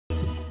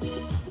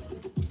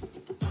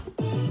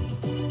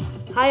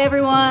Hi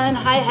everyone,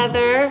 hi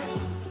Heather.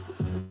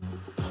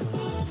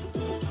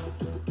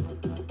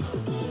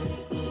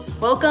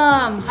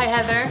 Welcome, hi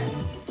Heather.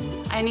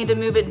 I need to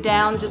move it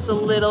down just a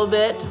little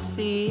bit to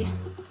see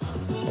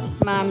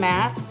my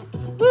map.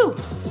 Woo!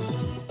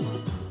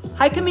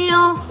 Hi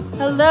Camille,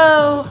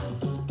 hello.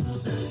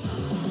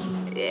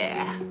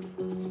 Yeah,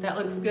 that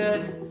looks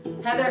good.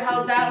 Heather,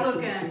 how's that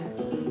looking?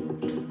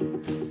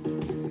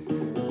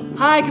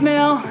 Hi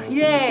Camille,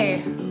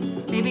 yay.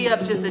 Maybe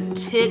up just a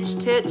titch,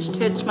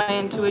 my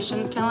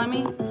intuition's telling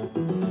me.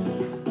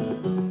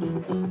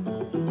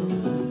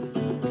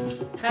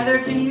 Heather,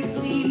 can you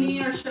see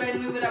me or should I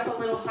move it up a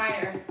little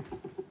higher?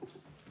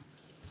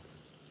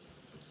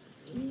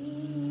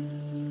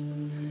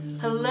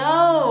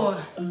 Hello,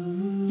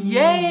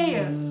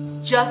 yay,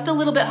 just a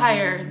little bit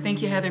higher.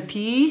 Thank you, Heather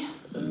P.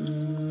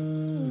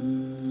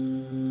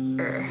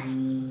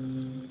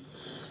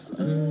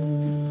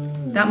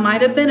 That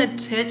might have been a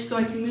titch, so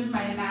I can move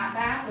my mat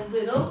back a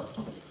little.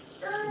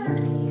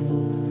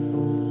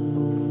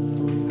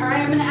 All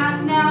right, I'm gonna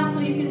ask now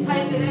so you can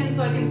type it in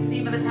so I can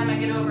see by the time I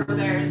get over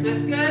there. Is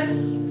this good?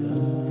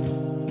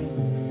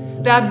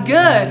 That's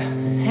good.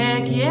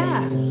 Heck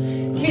yeah.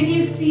 Can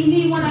you see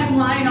me when I'm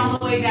lying all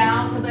the way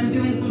down? Because I'm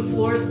doing some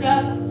floor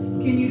stuff.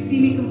 Can you see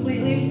me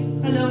completely?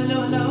 Hello,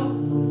 hello, hello.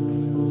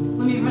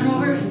 Let me run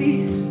over,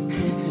 see?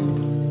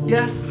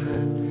 Yes.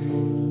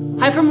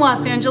 Hi from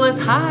Los Angeles.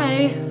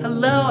 Hi.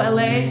 Hello,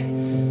 LA.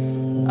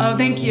 Oh,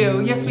 thank you.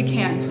 Yes, we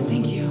can.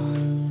 Thank you.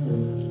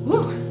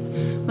 Woo.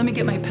 Let me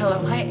get my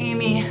pillow. Hi,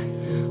 Amy.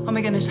 Oh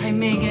my goodness. Hi,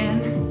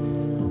 Megan.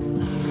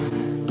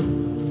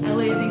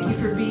 LA, thank you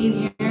for being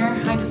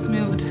here. I just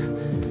moved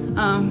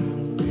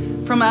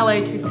from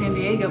LA to San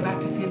Diego, back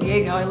to San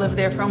Diego. I lived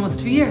there for almost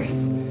 2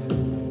 years.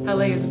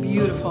 LA is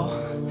beautiful.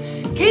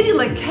 Katie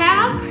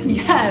LeCap,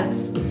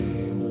 yes.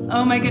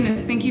 Oh my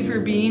goodness, thank you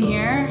for being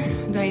here.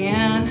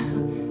 Diane.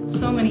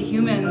 So many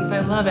humans, I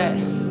love it.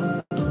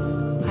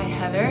 Hi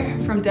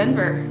Heather from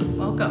Denver,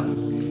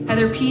 welcome.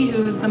 Heather P,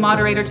 who is the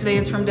moderator today,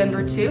 is from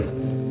Denver too.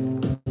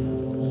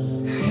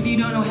 If you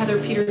don't know Heather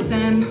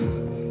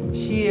Peterson,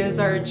 she is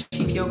our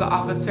Chief Yoga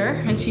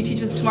Officer and she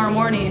teaches tomorrow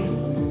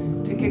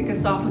morning to kick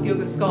us off with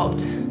Yoga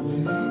Sculpt.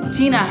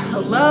 Tina,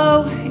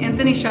 hello.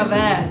 Anthony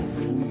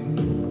Chavez.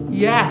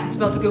 Yes, it's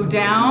about to go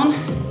down.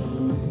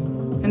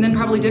 And then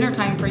probably dinner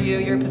time for you,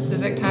 your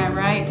Pacific time,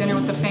 right? Dinner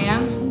with the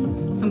fam.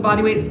 Some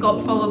body weight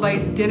sculpt followed by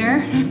dinner.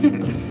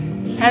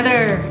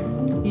 Heather,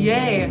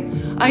 yay.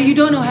 You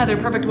don't know Heather,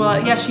 perfect.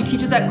 Well, yeah, she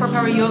teaches at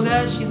CorePower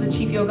Yoga. She's the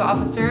Chief Yoga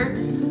Officer.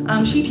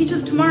 She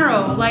teaches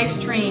tomorrow, live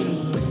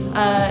stream,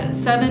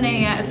 7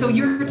 a.m. So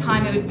your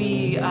time, it would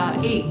be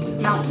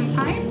 8 Mountain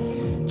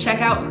Time. Check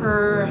out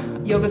her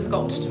Yoga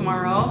Sculpt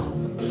tomorrow.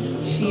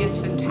 She is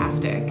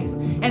fantastic.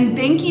 And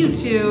thank you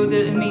to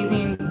the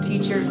amazing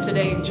teachers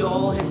today.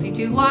 Joel, his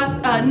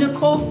C2.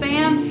 Nicole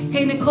fam.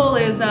 Hey, Nicole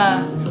is,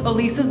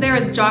 Lisa's there.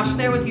 Is Josh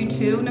there with you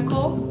too,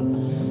 Nicole?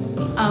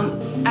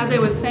 As I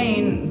was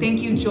saying,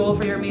 thank you, Joel,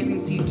 for your amazing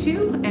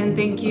C2. And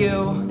thank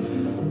you,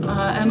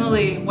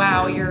 Emily.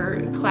 Wow,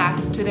 your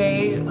class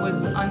today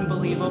was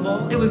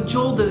unbelievable. It was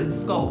Joel the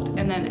sculpt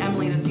and then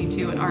Emily the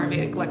C2 and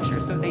Ayurvedic lecture,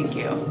 so thank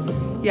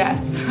you.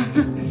 Yes.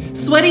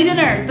 Sweaty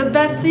dinner, the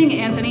best thing,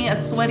 Anthony, a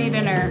sweaty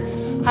dinner.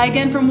 Hi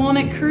again from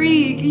Walnut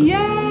Creek.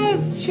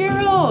 Yes,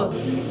 Cheryl.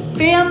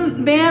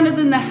 Bam is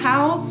in the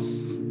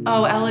house.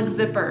 Oh, Alex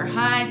Zipper.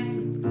 Hi,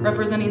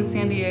 representing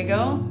San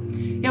Diego.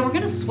 Yeah, we're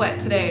gonna sweat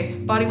today.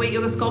 Body weight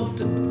yoga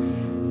sculpt.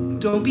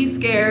 Don't be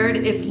scared.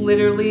 It's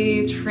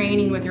literally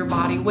training with your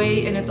body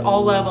weight and it's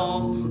all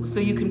levels.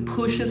 So you can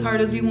push as hard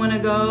as you wanna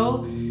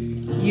go.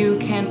 You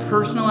can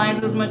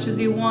personalize as much as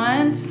you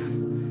want.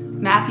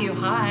 Matthew,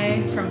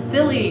 hi, from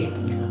Philly.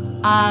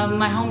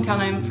 My hometown,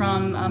 I'm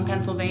from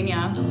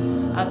Pennsylvania,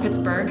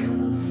 Pittsburgh.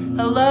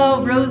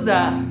 Hello,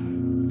 Rosa.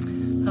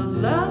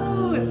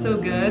 Hello, it's so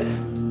good.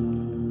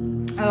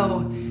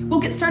 Oh, we'll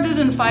get started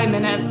in 5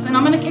 minutes and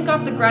I'm gonna kick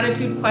off the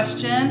gratitude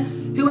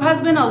question. Who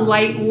has been a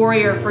light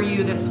warrior for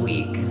you this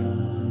week?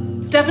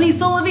 Stephanie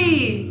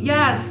Solovey,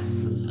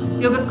 yes.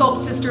 Yoga Sculpt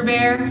Sister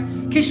Bear.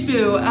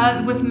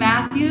 Kishbu, with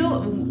Matthew,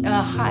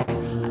 hi.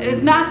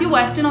 Is Matthew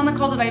Weston on the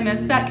call? Did I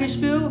miss that,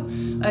 Kishbu?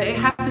 It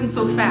happened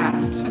so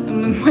fast.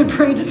 My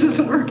brain just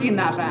isn't working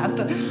that fast.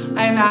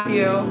 Hi,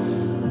 Matthew.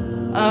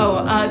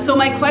 Oh, so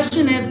my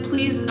question is,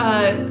 please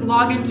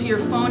log into your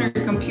phone or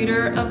your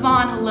computer.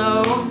 Yvonne,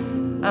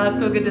 hello.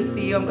 So good to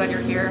see you. I'm glad you're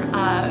here.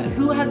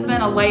 Who has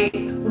been a light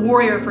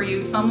warrior for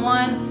you?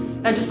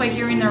 Someone that just by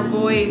hearing their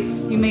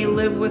voice, you may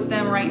live with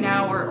them right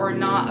now or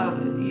not.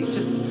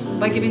 Just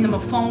by giving them a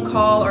phone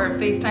call or a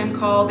FaceTime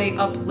call, they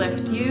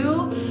uplift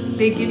you.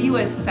 They give you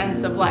a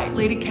sense of light.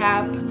 Lady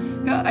Cap,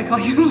 I call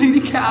you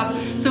Lady Cap.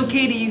 So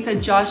Katie, you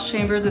said Josh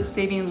Chambers is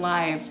saving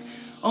lives.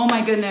 Oh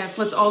my goodness,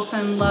 let's all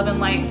send love and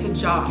light to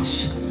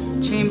Josh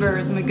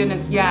Chambers, my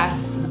goodness,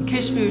 yes.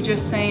 Kishbu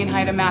just saying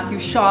hi to Matthew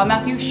Shaw.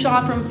 Matthew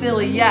Shaw from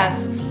Philly,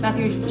 yes.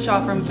 Matthew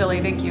Shaw from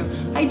Philly, thank you.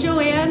 Hi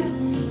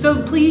Joanne.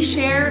 So please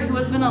share who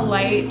has been a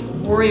light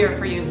warrior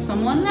for you.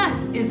 Someone that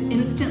is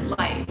instant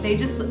light. They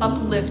just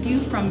uplift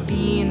you from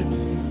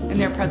being in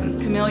their presence.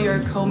 Camille,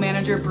 your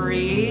co-manager.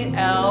 Bree,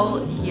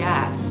 L,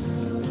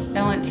 yes.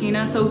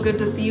 Valentina, so good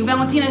to see you.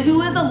 Valentina,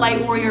 who is a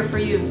light warrior for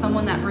you?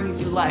 Someone that brings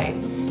you light.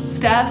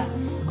 Steph,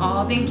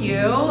 oh, thank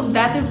you.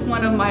 Beth is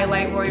one of my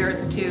light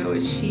warriors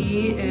too.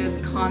 She is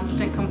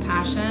constant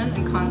compassion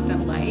and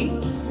constant light.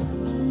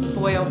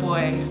 Boy, oh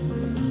boy.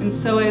 And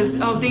so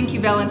is, oh, thank you,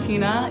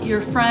 Valentina.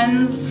 Your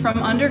friends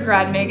from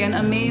undergrad, Megan,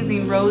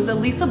 amazing. Rosa,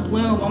 Lisa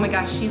Bloom, oh my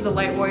gosh, she's a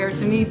light warrior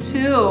to me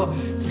too.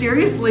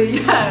 Seriously,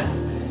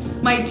 yes.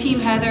 My team,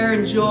 Heather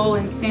and Joel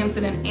and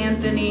Samson and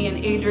Anthony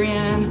and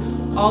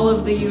Adrian, all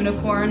of the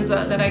unicorns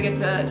that I get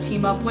to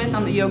team up with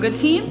on the yoga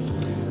team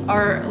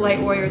are light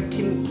warriors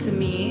to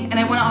me. And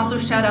I want to also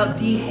shout out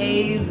Dee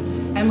Hayes,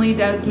 Emily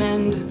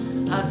Desmond,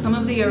 some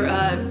of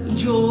the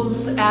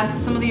Jules F,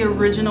 some of the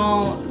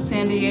original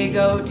San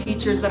Diego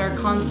teachers that are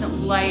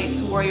constant light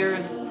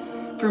warriors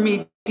for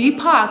me.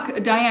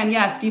 Deepak, Diane,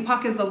 yes,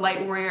 Deepak is a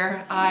light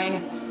warrior.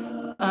 I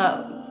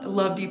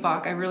love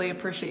Deepak. I really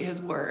appreciate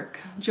his work.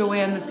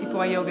 Joanne, the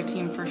Sipoa yoga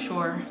team for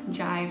sure.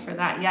 Jai for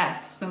that.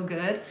 Yes, so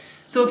good.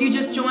 So if you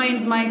just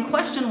joined, my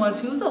question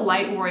was, who's a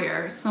light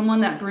warrior? Someone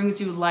that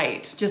brings you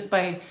light just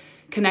by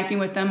connecting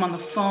with them on the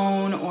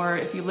phone, or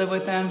if you live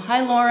with them.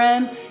 Hi,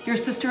 Lauren, your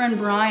sister and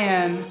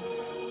Brian.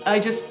 I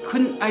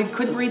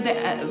couldn't read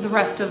the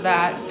rest of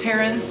that.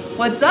 Taryn,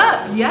 what's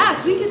up?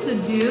 Yes, we get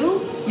to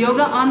do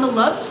yoga on the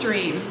love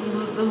stream,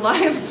 the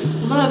live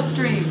love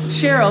stream.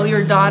 Cheryl,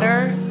 your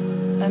daughter,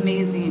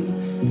 amazing.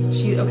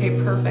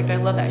 Okay, perfect. I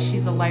love that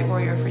she's a light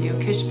warrior for you.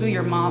 Kishbu,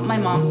 your mom, my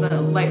mom's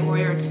a light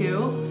warrior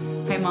too.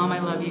 Hi, Mom, I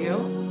love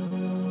you.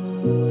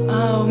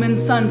 Oh,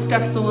 Min's son,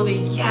 Steph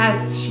Solovey.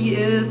 Yes, she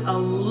is a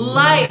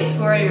light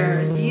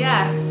warrior.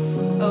 Yes.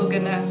 Oh,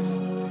 goodness.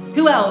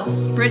 Who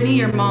else? Brittany,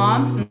 your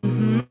mom.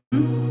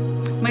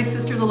 My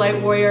sister's a light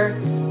warrior.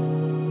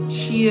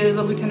 She is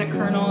a lieutenant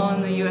colonel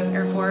in the U.S.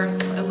 Air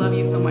Force. I love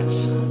you so much.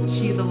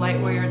 She's a light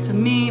warrior to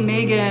me.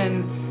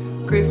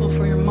 Megan, grateful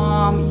for your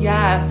mom.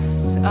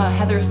 Yes.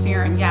 Heather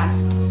Siren.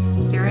 Yes.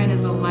 Siren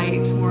is a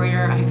light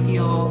warrior. I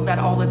feel that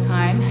all the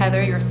time.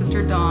 Heather, your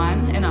sister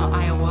Dawn in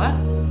Iowa.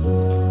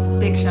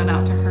 Big shout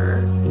out to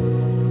her.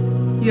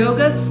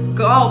 Yoga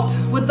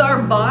Sculpt with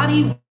our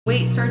body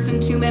weight starts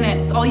in 2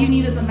 minutes. All you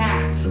need is a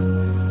mat,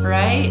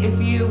 right? If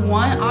you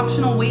want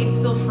optional weights,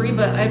 feel free,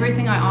 but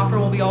everything I offer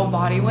will be all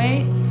body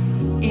weight.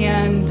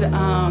 And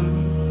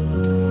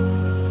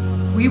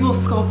we will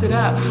sculpt it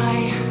up.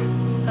 Hi,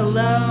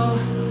 hello.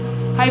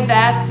 Hi,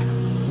 Beth.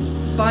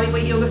 Body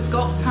weight yoga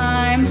sculpt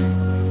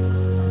time.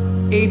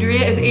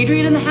 Adria, is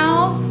Adrian in the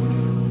house?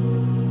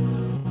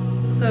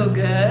 So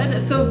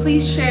good. So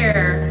please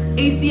share.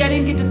 AC, I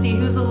didn't get to see.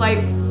 Who's a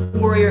light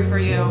warrior for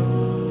you?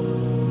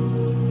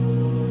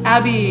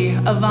 Abby,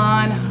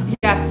 Yvonne.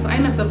 Yes, I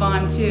miss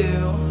Yvonne too.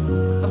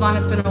 Yvonne,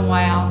 it's been a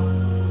while.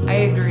 I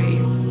agree.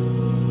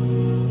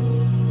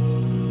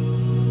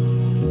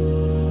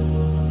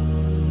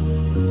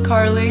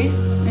 Carly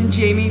and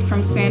Jamie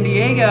from San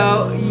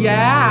Diego.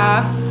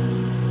 Yeah.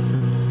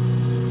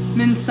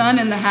 Min Sun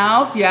in the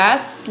house.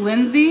 Yes.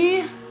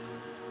 Lindsay.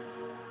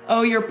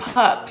 Oh, your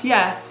pup.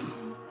 Yes.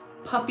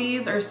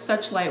 Puppies are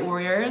such light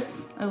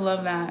warriors. I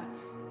love that.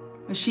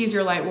 She's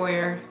your light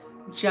warrior.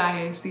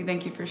 Jai, see,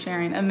 thank you for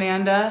sharing.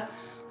 Amanda,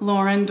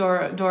 Lauren,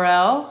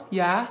 Dorel,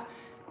 yeah.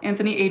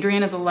 Anthony,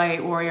 Adrian is a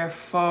light warrior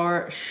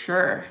for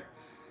sure.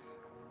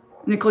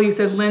 Nicole, you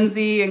said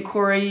Lindsay and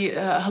Corey,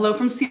 hello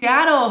from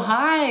Seattle,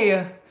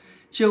 hi.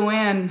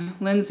 Joanne,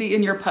 Lindsay,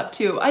 and your pup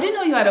too. I didn't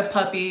know you had a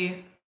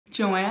puppy,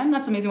 Joanne.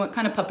 That's amazing. What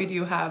kind of puppy do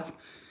you have?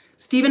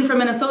 Stephen from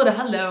Minnesota,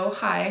 hello,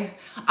 hi.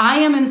 I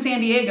am in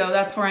San Diego,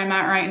 that's where I'm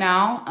at right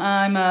now.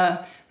 I'm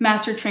a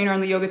master trainer on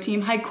the yoga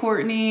team. Hi,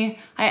 Courtney,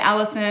 hi,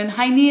 Allison,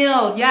 hi,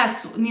 Neil.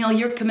 Yes, Neil,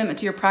 your commitment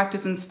to your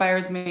practice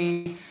inspires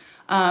me.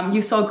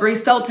 You saw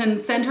Grace Felton,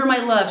 send her my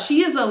love.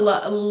 She is a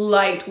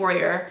light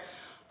warrior.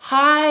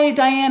 Hi,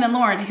 Diane and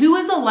Lauren. Who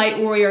is a light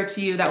warrior to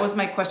you? That was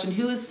my question.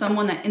 Who is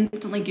someone that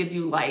instantly gives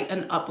you light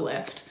and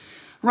uplift?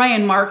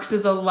 Ryan Marks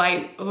is a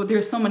light, oh,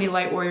 there's so many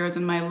light warriors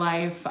in my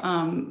life.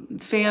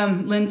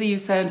 Fam, Lindsay, you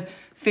said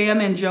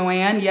Fam and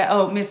Joanne. Yeah,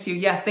 oh, miss you.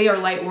 Yes, they are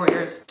light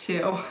warriors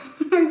too.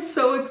 I'm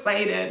so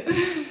excited.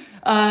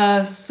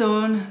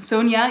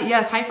 Sonia,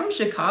 yes, hi from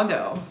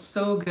Chicago.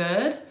 So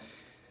good.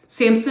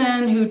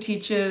 Samson, who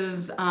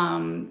teaches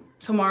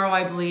tomorrow,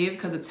 I believe,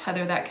 because it's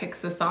Heather that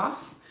kicks this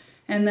off.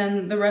 And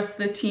then the rest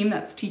of the team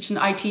that's teaching,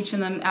 I teach in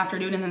the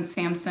afternoon, and then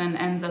Samson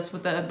ends us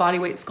with a body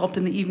weight sculpt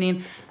in the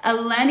evening.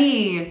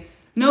 Eleni,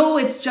 no,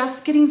 it's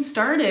just getting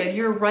started.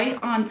 You're right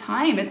on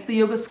time. It's the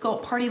yoga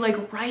sculpt party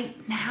like right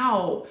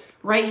now,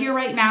 right here,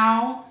 right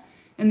now,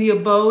 in the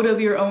abode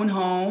of your own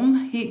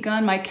home. Heat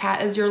Gun, my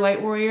cat is your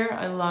light warrior.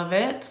 I love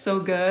it. So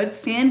good.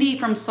 Sandy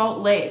from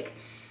Salt Lake,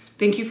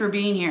 thank you for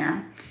being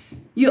here.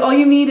 All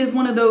you need is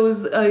one of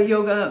those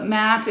yoga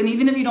mat, and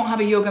even if you don't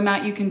have a yoga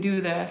mat, you can do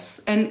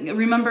this. And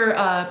remember,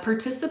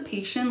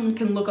 participation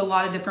can look a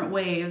lot of different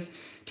ways.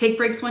 Take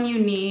breaks when you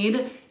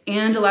need,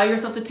 and allow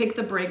yourself to take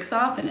the breaks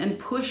off and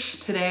push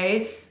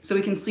today so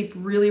we can sleep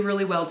really,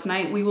 really well.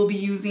 Tonight, we will be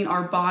using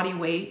our body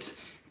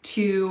weight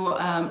to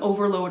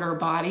overload our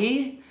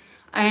body.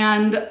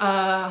 And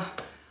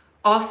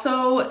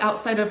also,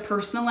 outside of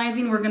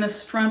personalizing, we're gonna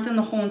strengthen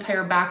the whole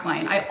entire back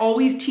line. I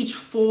always teach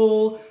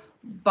full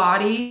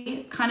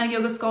body kind of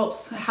yoga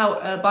sculpts,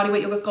 body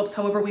weight yoga sculpts.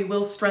 However, we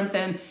will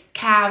strengthen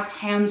calves,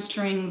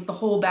 hamstrings, the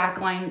whole back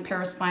line,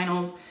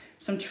 paraspinals,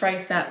 some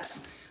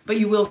triceps, but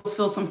you will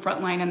feel some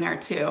front line in there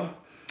too.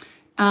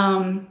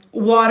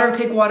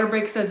 Take water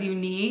breaks as you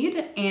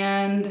need.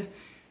 And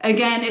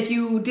again, if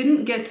you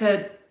didn't get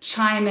to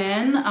chime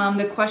in,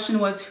 the question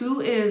was, who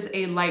is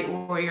a light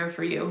warrior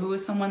for you? Who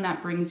is someone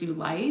that brings you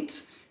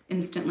light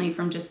instantly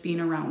from just being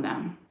around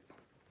them?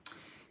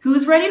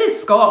 Who's ready to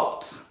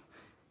sculpt?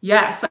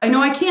 Yes, I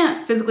know I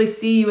can't physically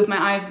see you with my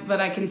eyes,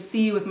 but I can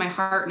see you with my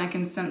heart, and I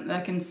can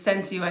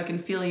sense you, I can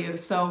feel you.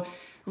 So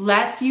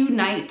let's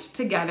unite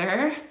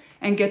together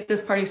and get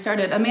this party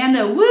started.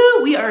 Amanda,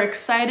 woo, we are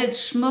excited.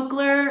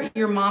 Schmuckler,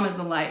 your mom is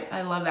a light.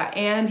 I love that.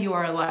 And you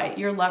are a light.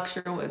 Your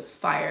lecture was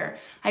fire.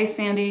 Hi,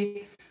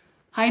 Sandy.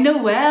 Hi,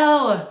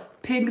 Noelle.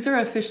 Pigs are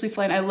officially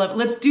flying. I love it.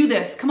 Let's do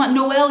this. Come on,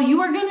 Noelle,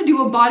 you are gonna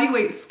do a body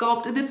weight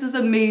sculpt. This is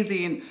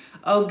amazing.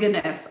 Oh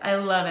goodness, I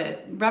love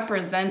it.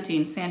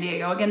 Representing San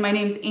Diego. Again, my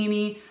name's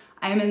Amy.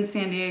 I'm in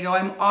San Diego.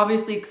 I'm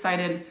obviously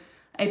excited.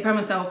 I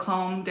promise I'll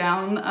calm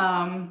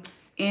down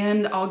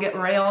and I'll get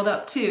railed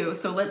up too.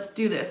 So let's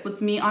do this.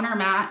 Let's meet on our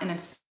mat in a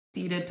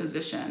seated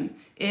position.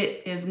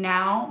 It is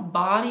now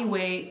body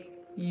weight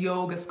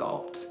yoga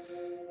sculpt.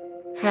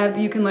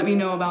 You can let me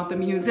know about the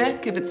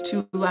music if it's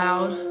too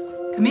loud.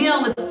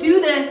 Camille, let's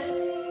do this.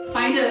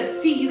 Find a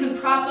seat you can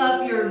prop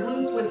up your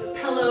glutes with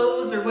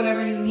pillows or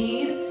whatever you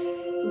need.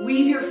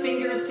 Weave your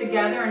fingers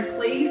together and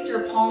place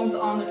your palms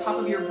on the top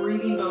of your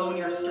breathing bone,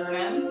 your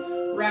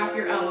sternum. Wrap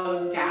your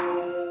elbows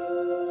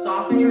down.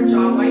 Soften your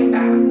jawline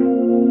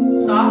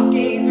back. Soft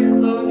gaze or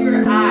close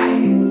your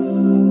eyes.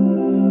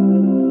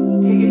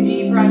 Take a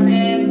deep breath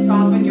in,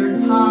 soften your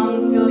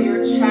tongue, feel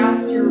your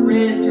chest, your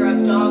ribs, your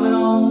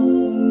abdominals.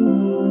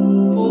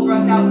 Full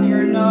breath out through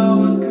your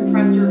nose,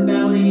 compress your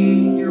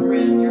belly, your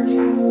ribs, your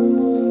chest.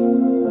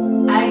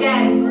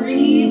 Again,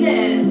 breathe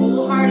in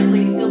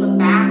wholeheartedly, feel the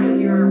back of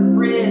your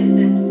ribs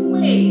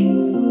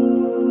inflates.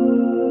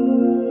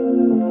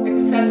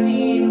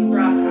 Accepting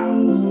breath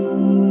out.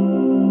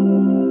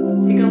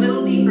 Take a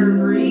little deeper,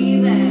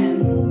 breathe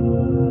in.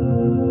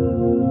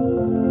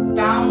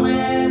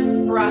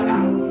 Boundless breath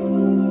out.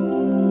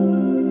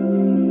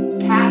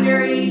 Cat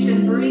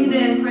variation, breathe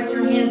in, press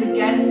your hands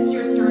against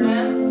your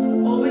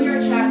sternum, open your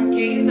chest,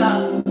 gaze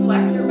up,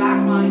 flex your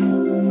back line.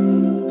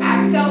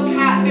 Exhale,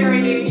 cat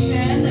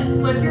variation.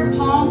 Flip your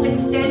palms,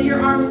 extend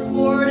your arms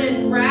forward,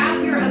 and wrap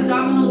your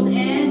abdominals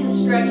in to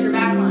stretch your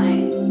back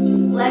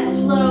line. Let's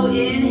flow.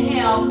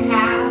 Inhale,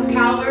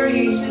 cow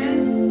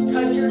variation.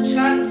 Touch your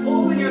chest,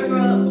 open your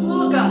throat,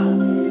 look up.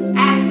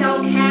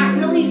 Exhale, cat,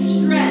 really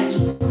stretch.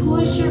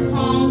 Push your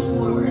palms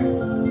forward.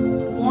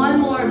 One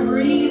more,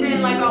 breathe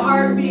in like a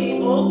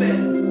heartbeat,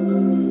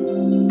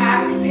 open.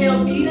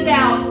 Exhale, beat it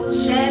out.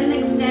 Shed and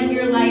extend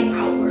your light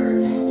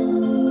outward.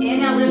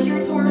 Inhale, lift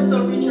your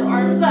torso, reach your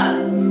arms up.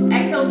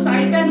 Exhale,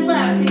 side bend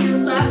left. Take your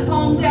left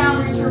palm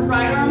down, reach your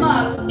right arm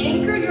up.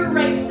 Anchor your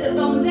right sit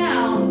bone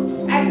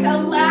down.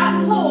 Exhale,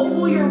 lat pull.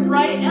 Pull your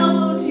right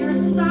elbow to your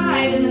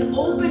side and then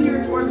open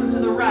your torso to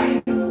the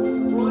right.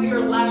 Roll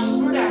your left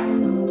shoulder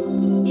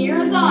down.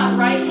 Ears on,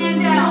 right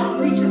hand down.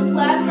 Reach your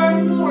left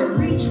arm forward,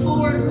 reach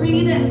forward,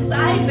 breathe in,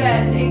 side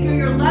bend. Anchor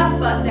your left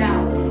butt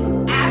down.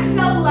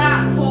 Exhale,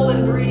 lat pull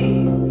and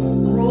breathe.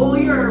 Roll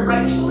your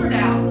right shoulder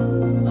down.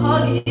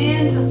 Hug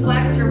in to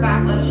flex your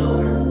back left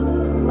shoulder.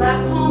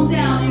 Left palm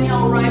down,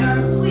 inhale, right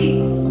arm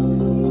sweeps.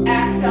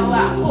 Exhale,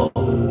 lat pull.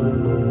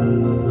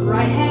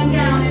 Right hand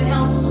down,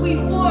 inhale, sweep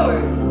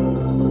forward.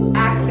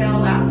 Exhale,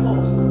 lat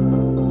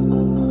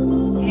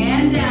pull.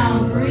 Hand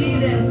down,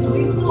 breathe in,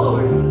 sweep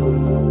forward.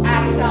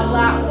 Exhale,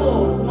 lat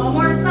pull. One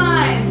more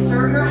time,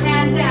 serve your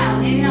hand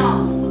down.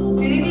 Inhale,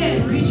 dig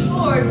in, reach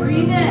forward,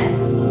 breathe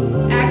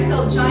in.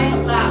 Exhale,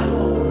 giant lat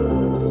pull.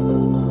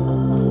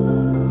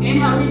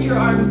 Inhale, reach your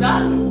arms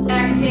up.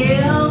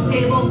 Exhale,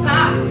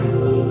 tabletop.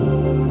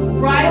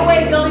 Right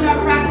away, building our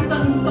practice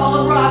up in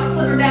solid rock.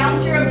 Slither down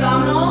to your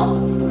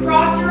abdominals.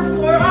 Cross your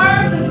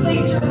forearms and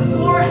place your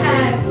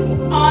forehead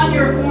on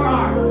your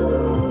forearms.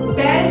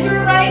 Bend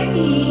your right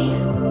knee.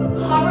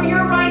 Hover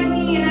your right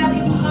knee. And as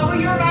you hover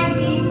your right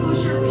knee,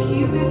 push your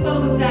pubic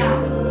bone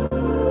down.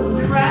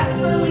 Press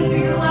firmly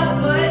through your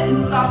left foot and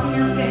soften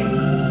your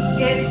face.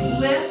 It's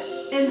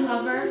lift and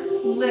hover,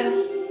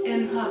 lift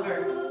and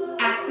hover.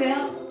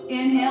 Exhale,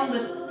 inhale,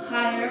 lift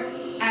higher.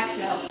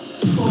 Exhale.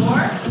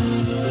 4,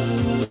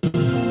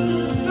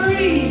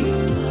 3,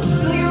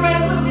 feel your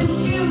right foot in 2,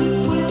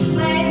 switch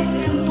legs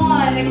in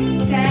 1,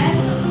 extend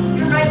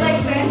your right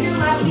leg, bend your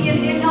left knee, and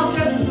inhale,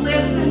 just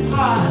lift and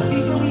pause.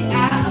 Before we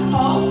add the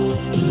pulse,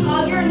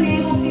 hug your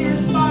navel to your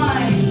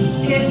spine.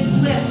 It's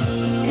lift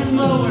and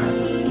lower,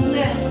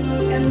 lift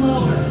and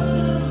lower.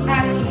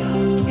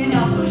 Exhale,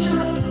 inhale, push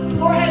your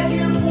forehead to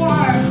your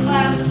forearms.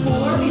 Last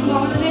 4, be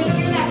longer the nape of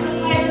your neck,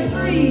 lift higher,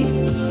 3,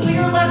 feel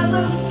your left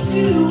foot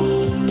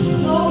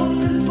 2,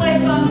 focus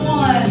legs on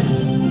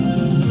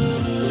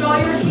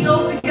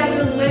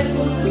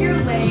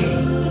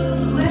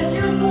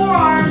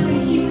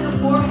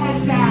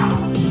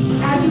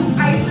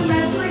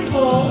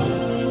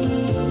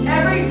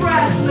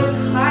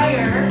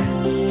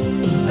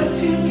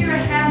attuned to your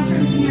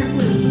hamstrings and your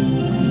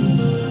glutes.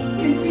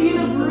 Continue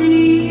to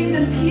breathe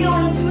and peel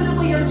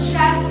intuitively your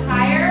chest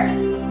higher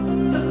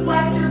to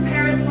flex your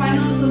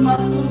paraspinals, the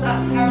muscles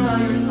that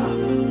parallel your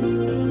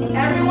spine.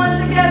 Everyone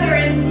together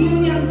in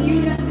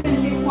unison,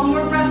 take one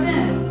more breath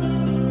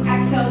in.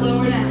 Exhale,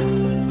 lower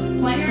down.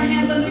 Plant your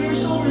hands under your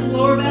shoulders,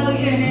 lower belly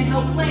in.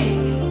 Inhale,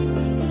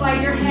 plank.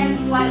 Slide your hands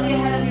slightly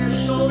ahead of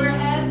your shoulder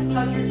heads,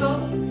 tuck your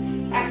toes.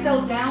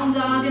 Exhale, down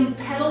dog, and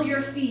pedal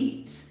your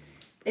feet.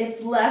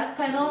 It's left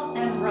pedal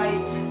and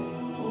right,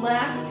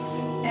 left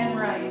and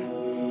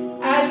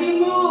right. As you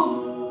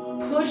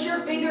move, push your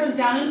fingers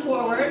down and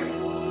forward.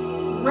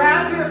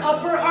 Wrap your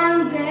upper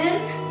arms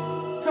in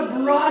to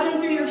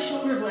broaden through your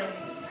shoulder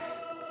blades.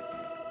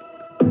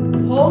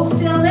 Hold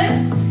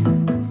stillness.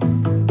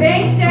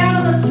 Bank down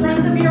on the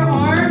strength of your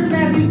arms, and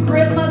as you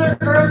grip Mother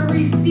Earth,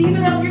 receive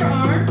it up your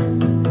arms.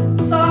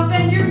 Soft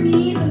bend your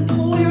knees and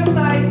pull your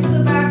thighs to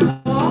the back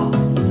wall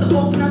to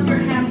open up your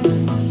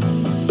hamstrings.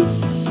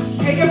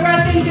 Take a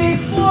breath in,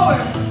 gaze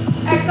forward.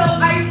 Exhale,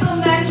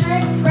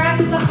 isometric, press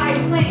to high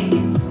plank.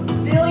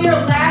 Feel your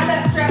lat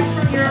that stretch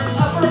from your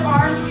upper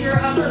arm to your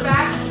upper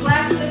back.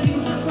 Flex as you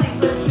move to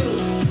plank. Let's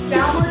move.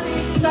 Downward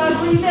facing dog,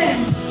 breathe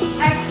in.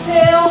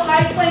 Exhale,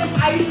 high plank,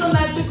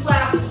 isometric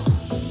lat.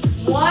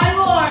 One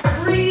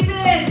more, breathe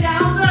in,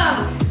 down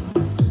dog.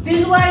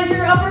 Visualize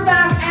your upper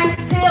back,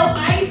 exhale,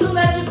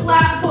 isometric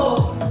lat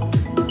pull.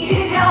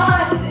 Inhale,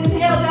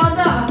 down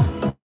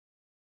dog.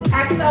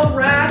 Exhale,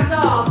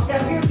 ragdoll,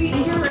 step your feet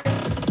into your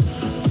wrists.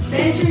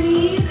 Bend your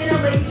knees,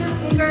 interlace your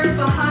fingers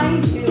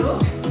behind you.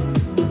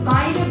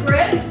 Find a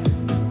grip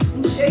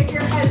and shake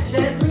your head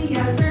gently,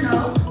 yes or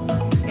no.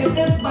 If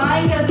this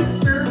bind doesn't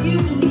serve you,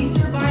 release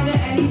your bind at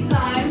any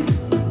time.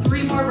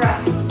 3 more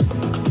breaths.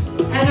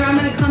 Heather, I'm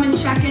gonna come and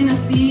check in to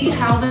see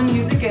how the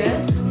music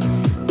is.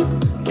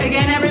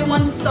 Again,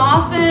 everyone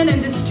soften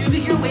and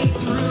distribute your weight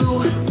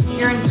through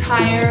your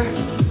entire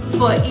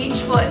foot. Each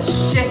foot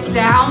shift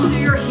down through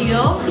your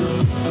heel,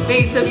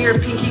 base of your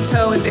pinky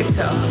toe and big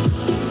toe.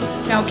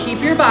 Now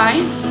keep your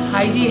bind,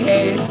 high D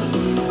haze.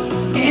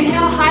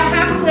 Inhale, high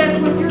half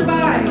lift with your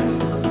bind.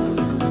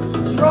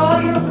 Draw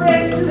your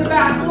wrist to the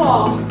back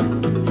wall.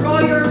 Draw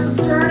your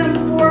sternum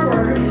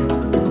forward.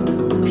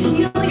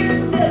 Peel your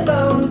sit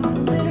bones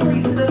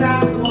literally to the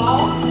back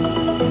wall.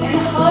 And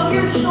hug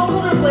your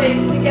shoulder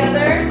blades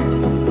together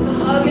to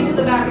hug into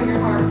the back of your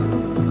heart.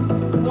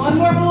 One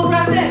more full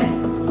breath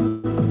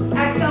in.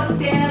 Exhale,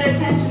 stand at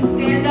attention,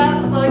 stand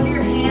up, plug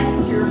your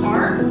hands to your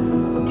heart.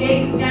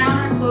 Gaze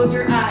down or close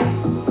your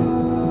eyes.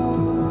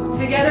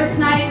 Together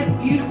tonight, this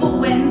beautiful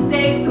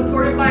Wednesday,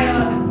 supported by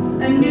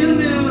a new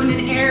moon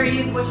in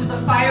Aries, which is a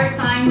fire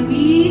sign,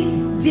 we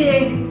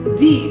dig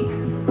deep.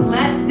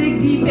 Let's dig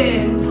deep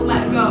in to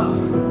let go.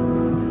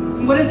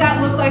 What does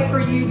that look like for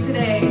you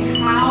today?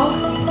 How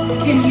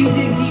can you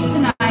dig deep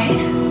tonight?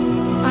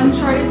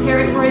 Uncharted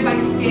territory by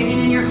standing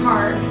in your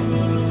heart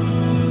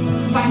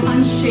to find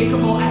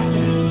unshakable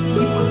essence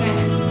deep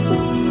within.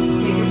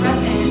 Take a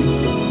breath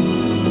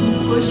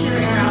in. Push your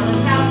air out.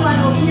 Let's have fun.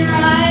 Open your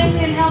eyes.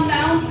 Inhale,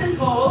 mountain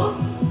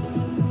pose.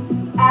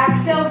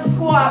 Exhale,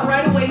 squat.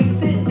 Right away,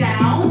 sit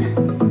down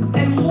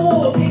and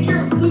hold. Take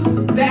your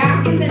glutes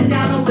back and then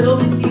down a little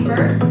bit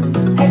deeper.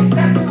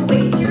 Accept your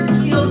weight to your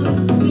heels and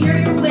smear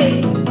your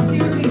weight to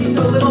your pinky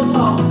toe. Little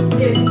pulse.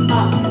 It's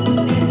up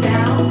and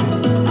down,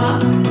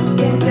 up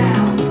and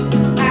down.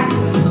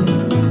 Exhale.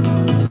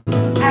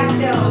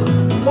 Exhale.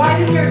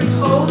 Widen your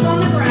toes on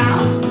the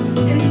ground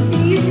and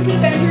see if you can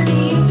bend your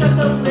knees just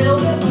a little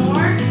bit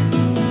more.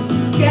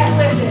 Get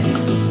with it.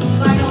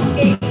 Final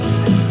 8.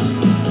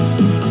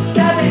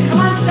 7. Come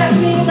on,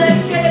 Stephanie.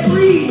 Let's get it.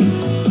 Breathe.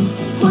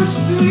 Push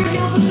through your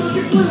heels and stroke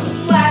your glutes.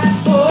 Last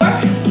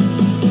 4.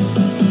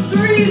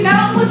 3.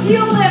 Mountain with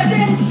heel lift.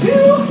 And 2.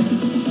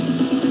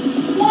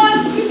 1.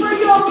 Super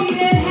yogi.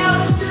 Inhale.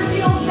 Lift your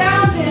heels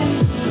down in.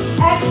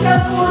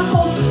 Exhale. Forward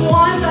fold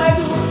swan dive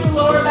to work your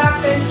lower back.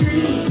 Bend your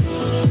knees.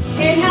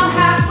 Inhale.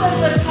 Half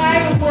lift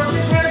high to work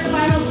your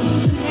paraspinals,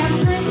 glutes, and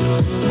hamstrings.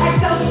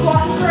 Exhale.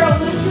 Squat and curl.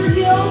 Lift your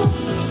heels.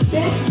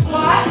 Big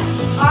squat.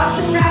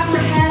 Option wrap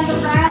your hands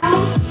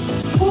around.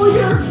 Pull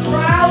your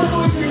brow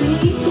towards your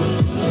knees.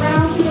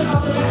 Round through your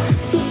upper back.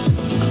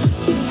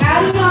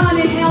 Adding on,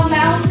 inhale,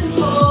 mountain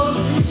pose.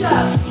 Reach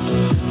up.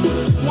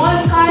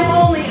 One time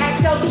only.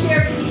 Exhale,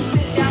 chair. Can you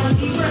sit down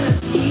deeper in the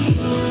seat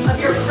of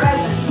your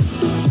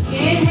presence?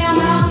 Inhale,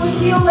 mountain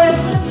with heel lift.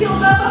 Lift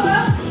heels up, up,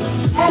 up.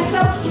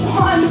 Exhale,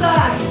 swan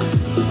dive.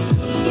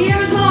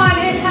 Ears on.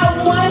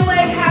 Inhale, one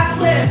leg half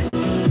lift.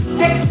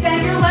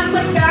 Extend your left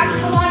leg back.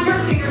 Come on your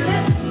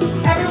fingertips.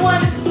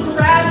 Everyone,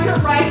 grab your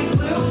right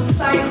glute,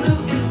 side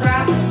glute, and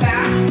grab it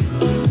back.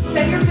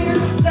 Set your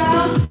fingertips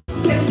down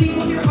and lead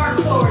with your heart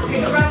forward.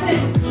 Take a breath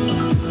in.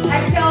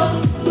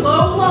 Exhale,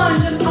 low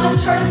lunge and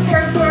uncharted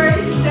territory.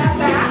 Step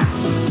back.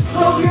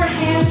 Probe your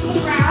hands to the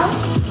ground.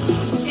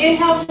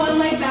 Inhale, one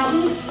leg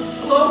mountain.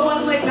 Slow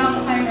one leg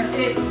mountain climber.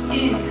 It's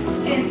in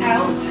and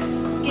out,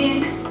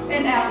 in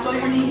and out. Draw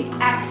your knee.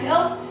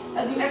 Exhale.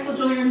 As you exhale,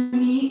 draw your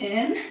knee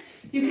in.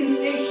 You can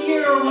stay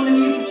here, or when the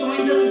music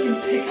joins us, we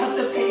can pick up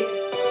the pace.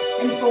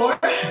 and 4,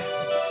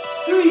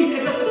 3,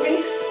 pick up the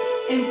pace,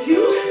 and 2,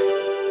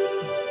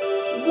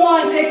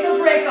 1, take the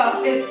break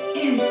off. It's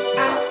in,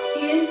 out,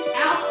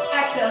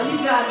 exhale, you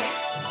got it.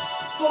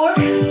 4,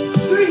 3,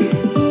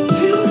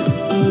 2,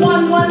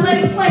 1, one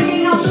leg plank,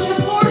 inhale,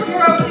 shift forward,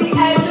 you're over the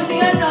edge of the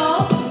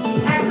unknown.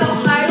 Exhale,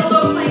 high to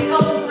low plank,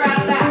 elbows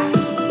wrap back.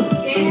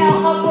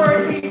 Inhale,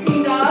 upward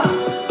facing dog,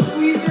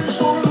 squeeze your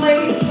shoulder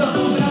blades to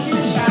open up your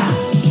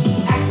chest.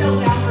 Exhale,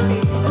 downward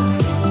facing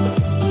dog.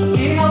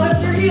 Inhale,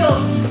 lift your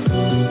heels.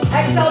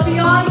 Exhale,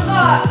 beyond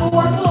thought,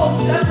 forward fold,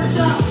 step or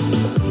jump.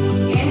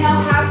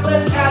 Inhale, half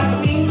lift, half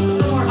wings,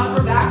 or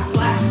upper back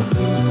flex.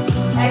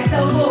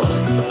 Exhale, fold.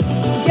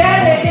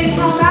 Get it,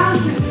 inhale,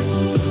 mountain.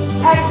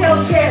 Exhale,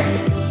 chair.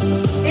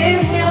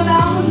 Inhale,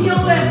 mountain, heel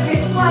lift,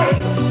 take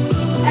flight.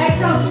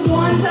 Exhale,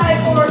 swan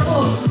dive, forward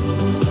fold.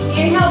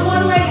 Inhale,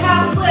 one leg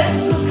half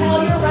lift,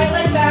 propel your right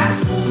leg back.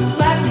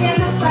 Left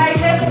hand to side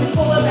hip and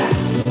pull it back.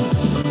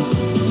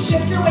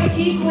 Shift your weight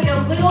equally, a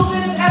little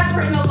bit of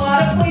effort in a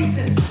lot of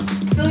places.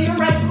 Feel your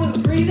right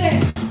glute, breathe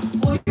in,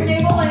 pull your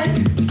navel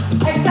in.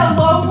 Exhale,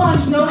 low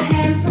lunge, no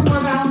hands for more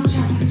balance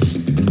challenge.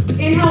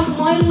 Inhale,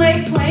 one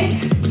leg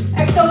plank.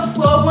 Exhale,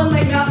 slow one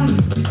leg mountain.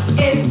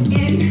 It's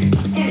in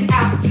and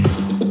out,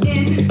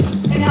 in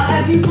and out.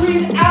 As you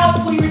breathe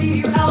out, pull your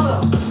knee to your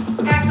elbow.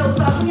 Exhale,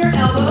 soften your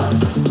elbows.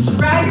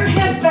 Drag your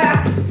hands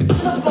back to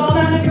the ball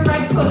down of your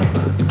right foot.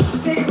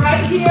 Stay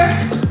right here,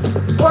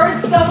 or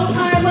it's double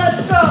time,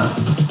 let's go.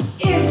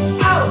 In,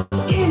 out,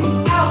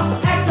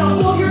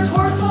 exhale, hold your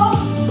torso,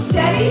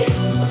 steady,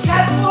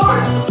 chest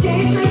forward,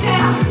 gaze straight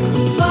down.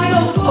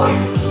 Final 4,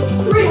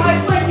 3, high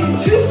plank in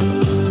 2,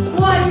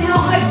 1, inhale,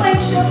 high plank,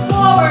 shift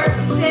forward,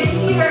 stay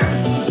here,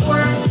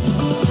 or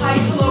high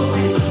to low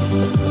plank.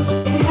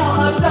 Inhale,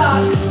 up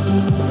dog.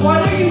 What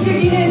are you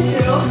digging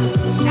into?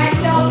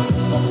 Exhale,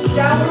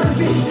 downward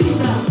facing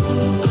dog.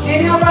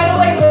 Inhale, right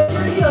away, lift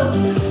your heels.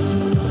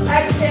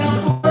 Exhale,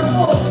 forward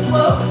fold,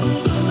 float.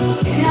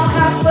 Inhale,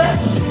 half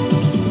lift.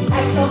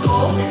 Exhale,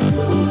 fold.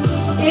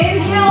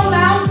 Inhale,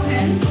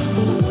 mountain.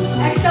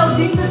 Exhale,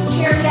 deepest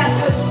chair yet,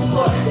 touch the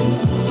floor.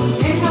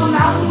 Inhale,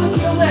 mountain with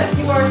your lift.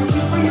 You are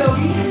super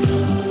yogi.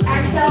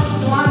 Exhale,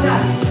 swan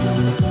dive.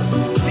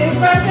 Big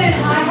breath in,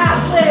 high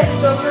half lift.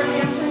 Stroke your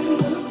hamstring and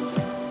glutes.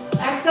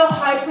 Exhale,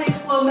 high plank,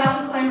 slow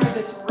mountain climbers.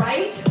 It's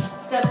right.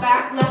 Step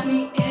back, left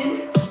knee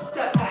in.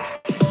 Step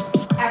back.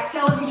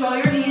 Exhale as you draw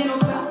your knee in,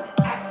 open mouth.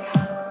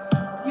 Exhale.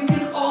 You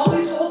can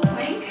always hold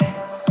plank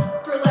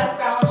for less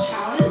balance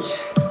challenge.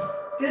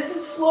 This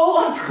is slow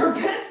on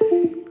purpose.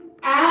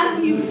 As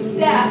you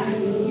step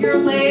your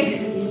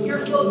leg, your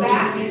foot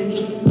back,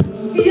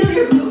 feel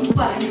your glute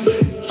flex.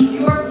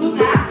 Your glute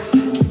max,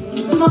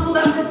 the muscle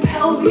that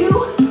propels you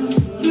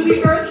through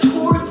the earth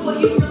towards what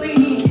you really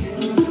need.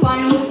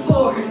 Final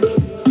 4,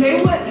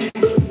 stay with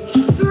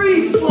it.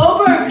 3, slow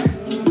burn.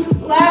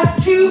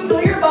 Last 2,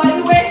 feel your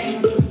body weight.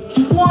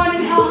 1,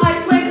 inhale, high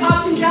plank,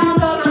 option down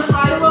dog or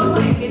high to low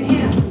plank.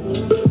 Inhale.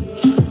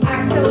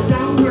 Exhale,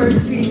 downward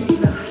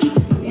facing dog.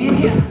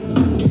 Inhale.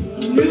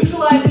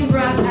 Neutralizing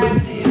breath,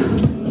 exhale.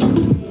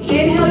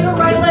 Inhale your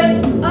right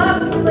leg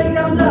up, lay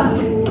down dog.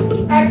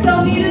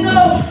 Exhale, knee to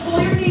nose.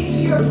 Pull your knee to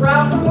your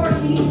brow for more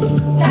heat.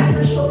 Stack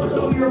your shoulders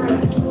over your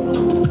wrist.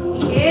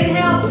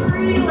 Inhale,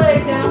 3,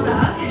 leg down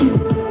dog.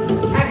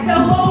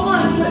 Exhale, low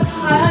lunge, lift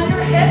high on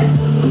your hips.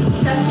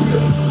 Step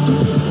through.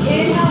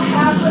 Inhale,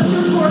 half lift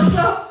your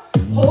torso.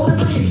 Hold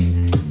and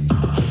breathe.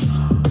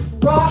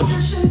 Rock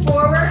your shin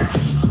forward.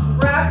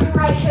 Wrap your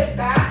right hip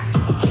back.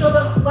 Feel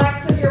the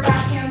flex of your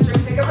back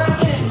hamstring. Take a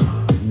breath in.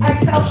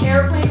 Exhale,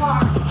 airplane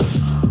arms.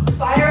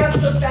 Fire up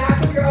the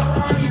back of your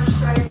upper arm, your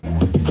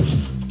triceps.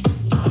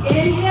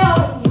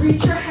 Inhale,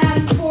 reach your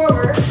hands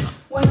forward.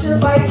 Once your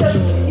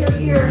biceps hit your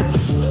ears,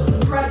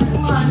 press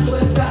and lunge,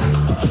 lift up.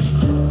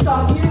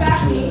 Soften your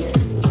back knee.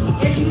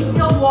 If you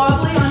feel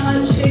wobbly on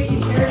unshaky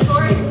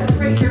territory,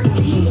 separate your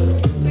feet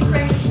to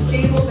create a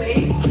stable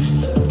base.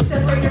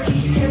 Separate your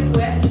feet hip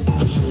width.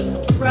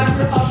 Wrap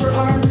your upper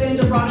arms in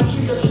to run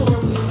through your shoulder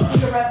blades.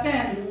 Take a breath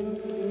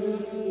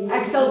in.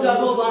 Exhale,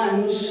 double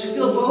lunge.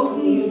 Feel both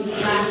knees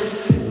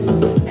flex.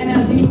 And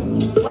as you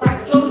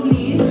flex both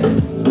knees,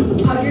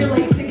 hug your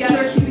legs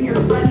together, keeping your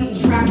front knee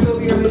trapped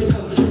over your mid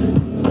toes.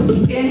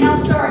 Inhale,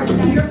 start.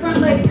 Extend your front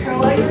leg,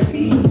 parallel your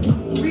feet.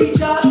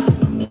 Reach up.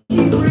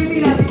 Keep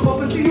breathing as you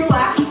open through your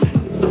lats.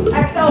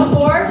 Exhale,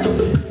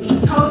 horse.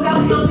 Toes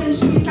out, heels in,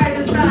 shimmy side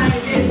to side.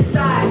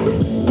 Inside,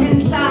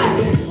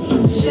 inside.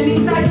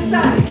 Shimmy side to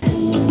side.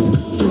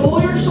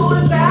 Roll your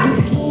shoulders back.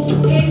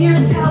 In your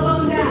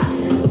tailbone down.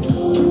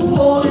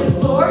 Hold it,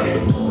 4,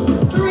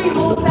 3.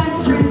 Hold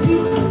center in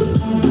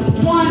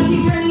 2, 1.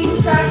 Keep your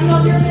knees tracking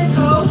over your mid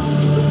toes.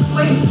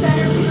 Weight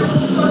center, keep your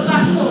foot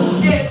back,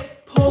 pull. It's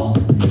pull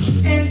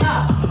and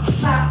up.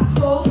 Back,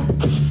 pull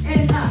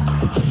and up.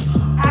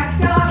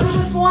 Exhale after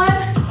this one.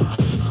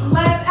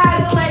 Let's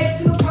add the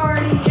legs to the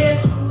party.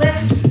 It's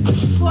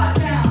lift, squat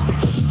down.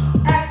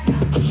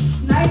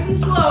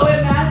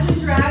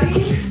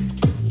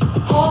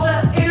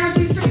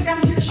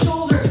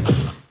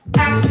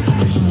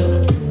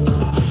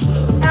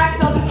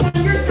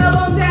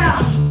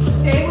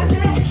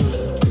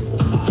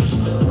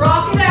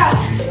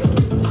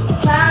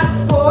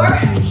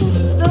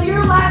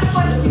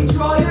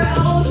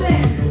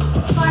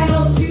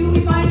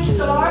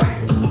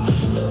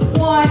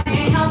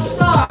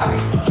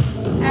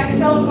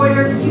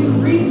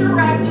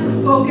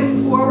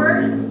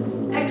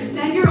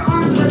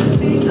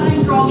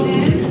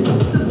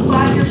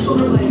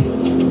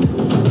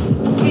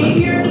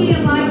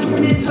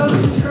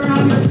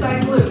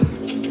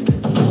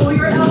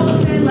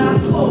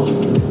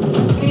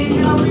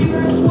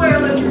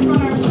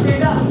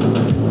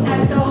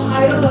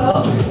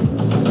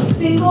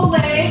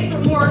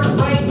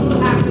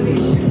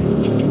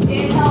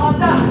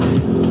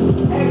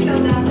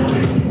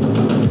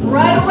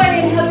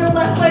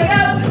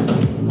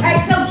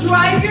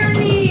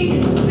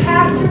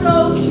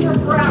 your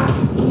brow.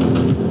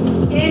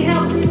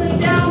 Inhale, 3 leg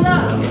down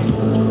dog.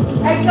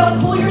 Exhale,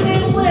 pull your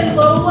navel in,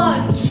 low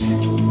lunge.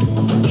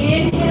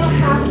 Inhale,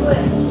 half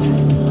lift.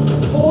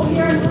 Hold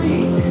here and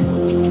breathe.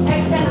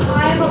 Extend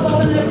high and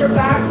above and lift your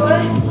back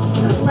foot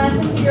to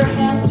lengthen through your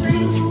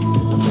hamstring.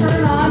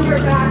 Turn on your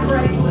back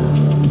right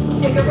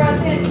glute. Take a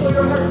breath in, pull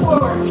your heart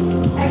forward.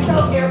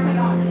 Exhale, airplane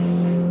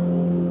arms.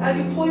 As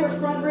you pull your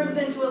front ribs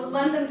into it,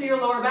 lengthen through your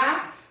lower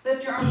back.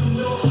 Lift your arms a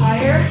little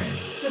higher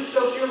to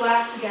scope your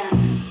lats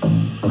again.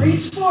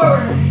 Reach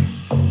forward.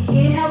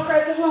 Inhale,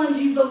 crescent lunge.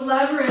 Use the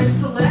leverage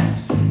to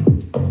lift.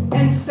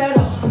 And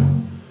settle.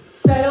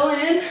 Settle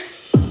in.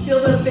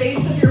 Feel the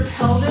base of your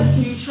pelvis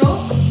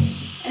neutral.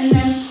 And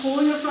then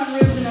pull your front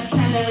ribs and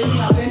ascend everything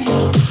up.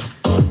 Inhale.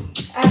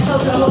 Exhale,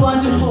 double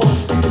lunge and hold.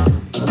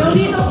 No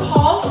need to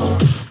pulse.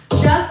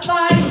 Just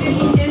by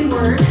digging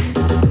inward,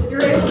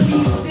 you're able to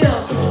be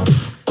still.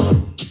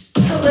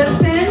 To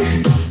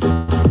listen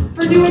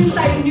for new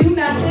insight, new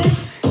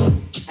methods,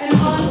 and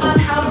on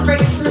how to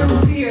break through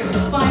fear.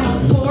 Final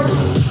 4,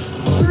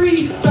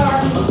 3,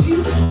 star,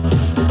 2,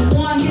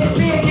 1, get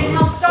big,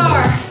 inhale,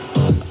 star.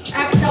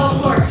 Exhale,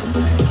 horse.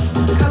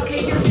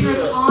 Cupcake your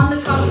fingers on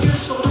the top of your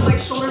shoulders like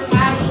shoulder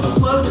pads.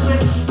 Slow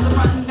twist to the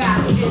front and back.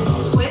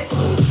 It's twist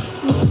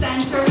and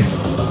center,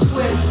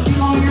 twist.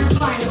 Elongate your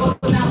spine,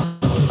 open out.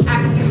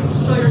 Exhale,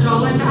 fill your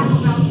jawline back,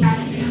 open out,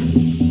 exhale.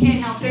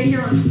 Inhale, stay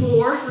here in 4.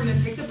 We're gonna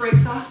take the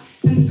brakes off.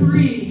 And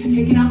 3,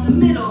 taking out the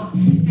middle.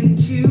 And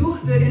 2,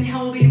 the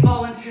inhale will be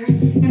involuntary.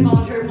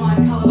 Involuntary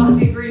 1,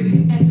 Kapalabhati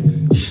breathing. It's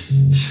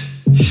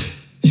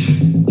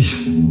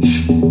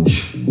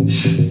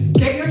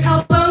get your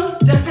tailbone,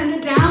 descend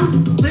it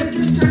down, lift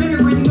your sternum, your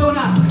breathing going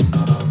up.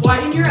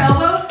 Widen your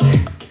elbows.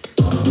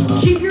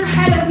 Keep your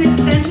head as an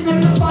extension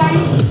of your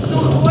spine. So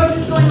avoid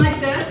just going like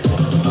this.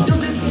 You'll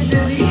just get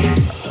dizzy.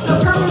 The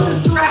purpose is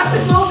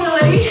thoracic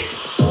mobility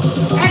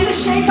and to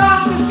shake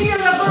off the fear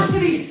of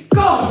adversity.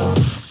 Go.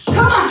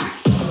 Come on.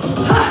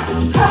 Ha,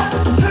 ha, ha,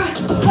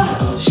 ha.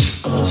 Shh, shh,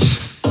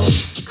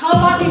 shh.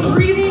 Kapalabhati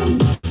breathing.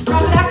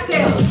 Rapid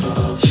exhales.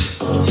 Shh,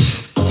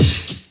 shh, shh.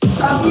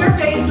 Soften your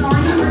face. Now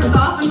remember,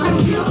 soften mine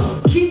too.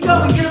 Keep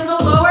going. Get a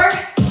little lower.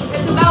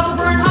 It's about the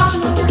burn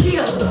option with your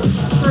heels.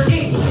 For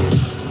 8,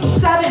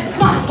 7,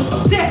 come on,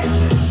 6.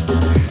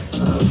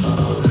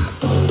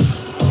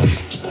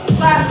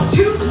 Last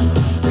 2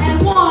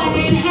 and 1.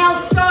 Inhale,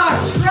 star,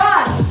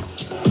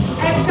 trust.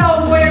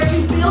 Exhale, warrior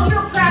 2. Build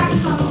your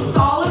practice on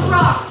solid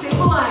rock.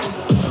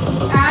 Stabilize.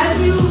 As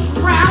you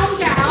ground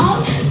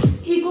down,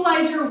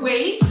 equalize your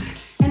weight,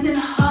 and then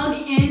hug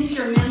into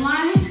your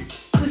midline.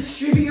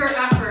 Distribute your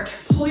effort.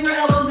 Pull your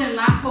elbows in,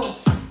 lat pull.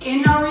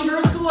 Inhale,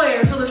 reverse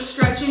warrior. Feel the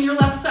stretch in your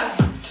left side.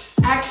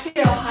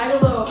 Exhale, high to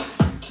low.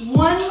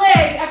 One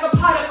leg,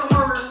 ekapada from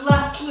over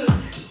left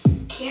glute.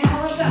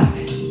 Inhale, lift up.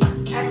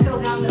 Exhale,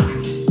 down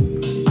dog.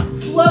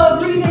 Flow,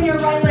 breathe in your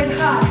right leg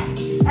high.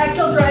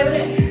 Exhale, drive it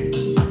in.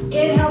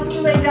 Inhale, 3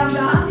 leg down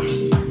dog.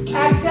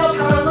 Exhale,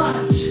 power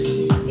lunge.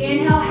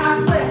 Inhale, half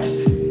lift.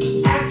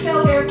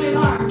 Exhale, airplane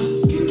arms.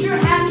 Scoop your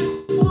hands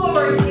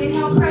forward.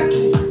 Inhale,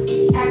 crescent.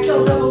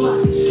 Exhale, double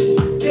lunge.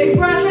 Big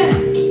breath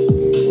in.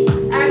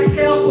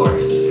 Exhale,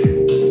 horse.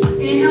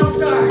 Inhale,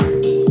 star.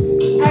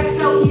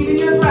 Exhale, even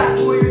your breath.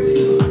 Warrior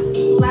 2.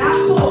 Lat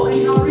pull.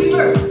 Inhale,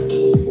 reverse.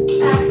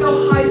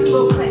 Exhale, high to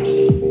low plank.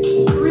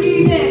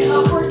 Breathe in,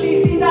 upward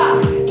facing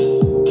dog.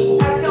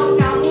 Exhale,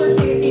 downward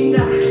facing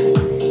dog.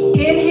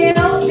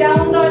 Inhale,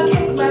 down dog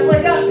kick, left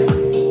leg up.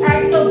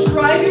 Exhale,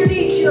 drive your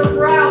knee to your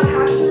brow,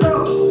 past your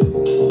nose.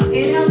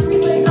 Inhale, 3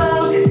 leg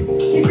dog.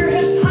 Keep your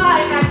hips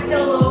high.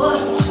 Exhale, low lunge.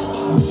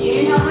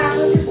 Inhale, half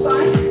lift your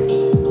spine.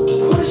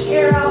 Push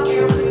air out,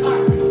 airplane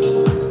arms.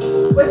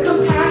 With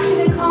compassion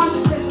and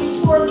consciousness, reach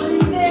forward,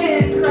 breathe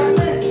in,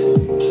 crescent.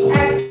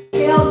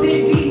 Exhale,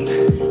 dig deep.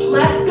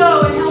 Let's go.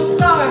 Inhale,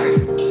 star.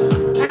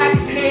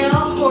 Exhale,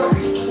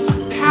 horse.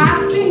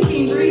 Past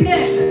thinking, breathe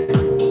in.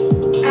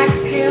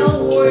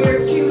 Exhale, warrior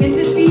 2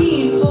 into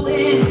being. Pull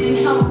in.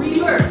 Inhale,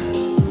 reverse.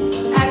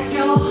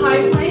 Exhale,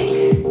 high plank.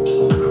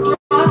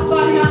 Cross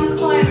body mountain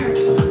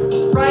climbers.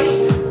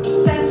 Right,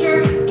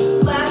 center,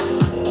 left,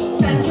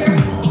 center.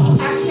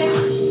 Exhale,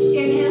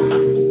 inhale,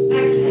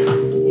 exhale,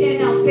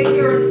 inhale. Stay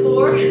here in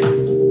 4, 3.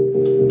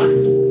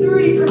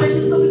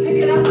 Permission slip to pick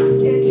it up.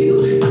 In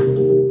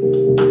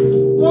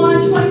 2,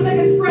 1.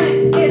 20-second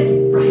sprint. It's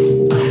right,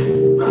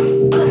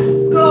 left,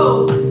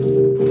 go.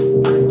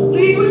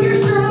 Lead with your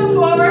sternum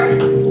forward.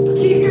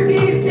 Keep your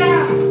gaze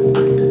down.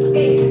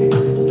 8,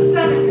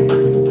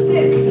 7,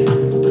 6,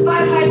 5,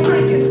 high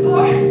plank, and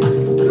 4,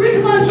 3,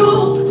 come on,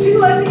 Jules.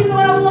 2, I see you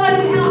out 1,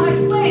 inhale, high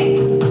plank.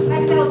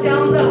 Exhale,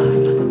 down dog.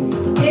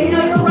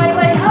 Inhale, your right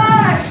leg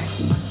high.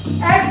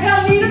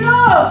 Exhale, knee to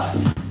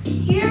nose.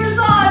 Ears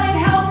on,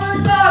 inhale,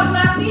 bird dog.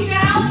 Left knee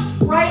down,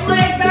 right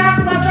leg back,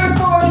 left arm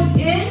forward. It's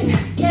in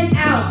and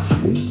out.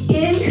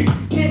 In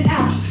and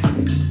out.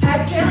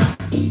 Exhale,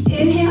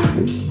 inhale,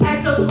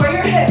 exhale, square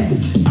your hips.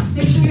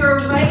 Make sure your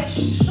right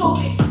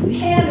shoulder,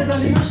 hand is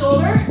under your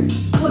shoulder.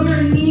 Pull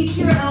your knee to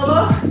your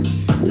elbow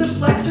to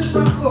flex your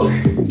front core.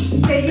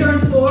 Stay here in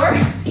 4.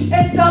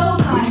 It's double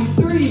time.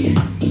 3,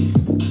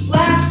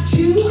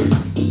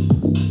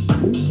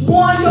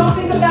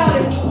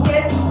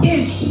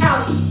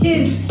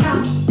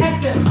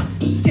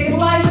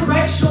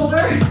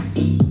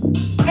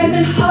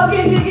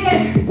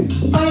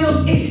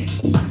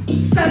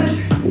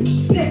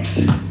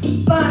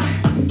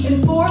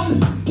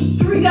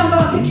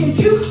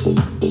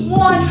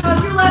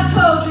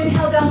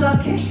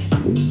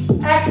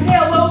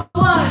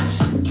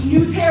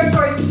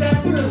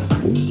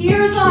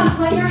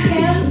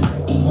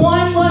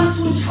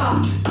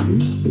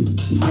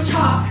 Switch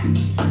hop.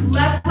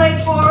 Left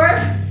leg forward,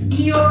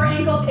 knee over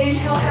ankle,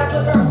 inhale, half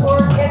the arms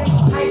forward, it's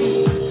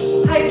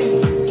Heisens.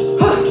 Heisens.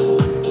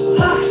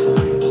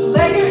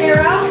 Let your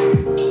air out.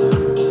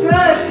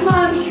 Good, come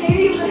on,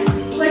 Katie,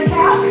 leg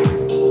tap.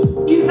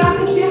 You got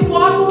this, in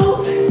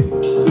waffles.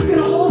 You can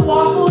hold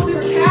waffles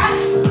or cat,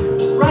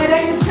 right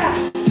at your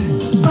chest.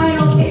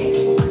 Final 8,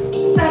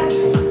 7,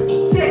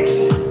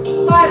 6,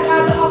 5,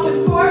 add the hop in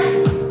 4,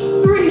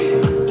 3,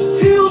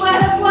 2,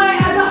 let it fly,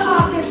 add the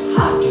hop, it's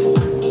hop,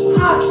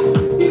 hop.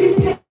 You can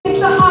take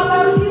the hop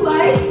out if you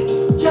like,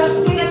 just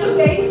stay at the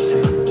base,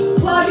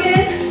 plug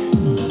in,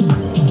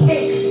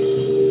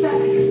 8,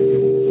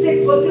 7,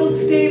 6, what feels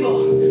stable,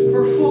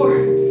 for 4,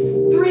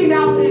 3,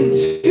 mountain,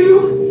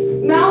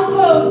 2, mount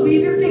pose,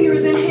 weave your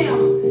fingers,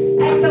 inhale,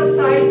 exhale,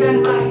 side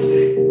bend right,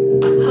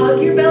 hug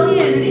your belly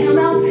in, inhale,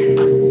 mountain,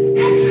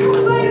 exhale,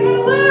 side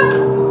bend left,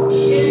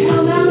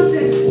 inhale,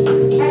 mountain,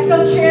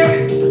 exhale,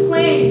 chair,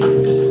 plane,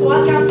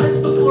 squat down, touch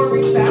the floor,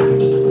 reach back,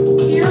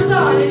 ears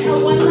on,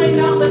 inhale, one leg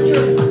out, lift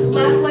your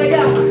left leg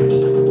up,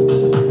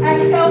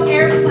 exhale,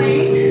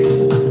 airplane,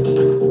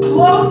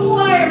 low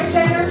flyer,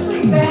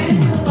 generously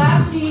bend your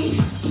left knee,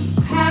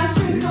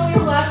 hamstring, curl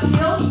your left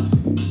heel,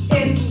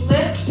 it's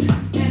lift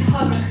and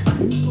hover,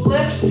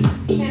 lift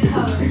and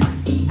hover,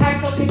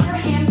 exhale, take your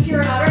hands to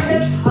your outer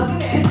hips, hug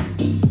it in,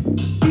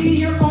 be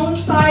your own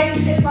side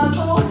and hip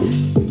muscles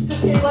to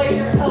stabilize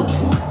your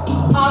pelvis,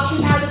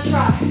 option add the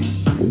try,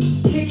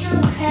 kick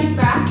your hands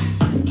back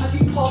as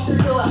you pulse your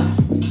heel up,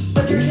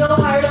 lift your heel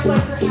higher to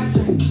flex your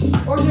hamstring,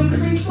 or to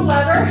increase the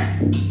lever,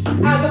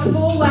 add the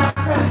full lat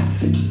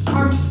press,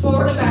 arms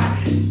forward and back,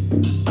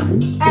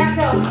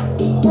 exhale,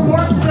 for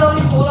more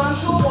stability, hold on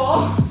to a wall,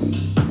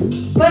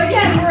 but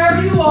again,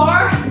 wherever you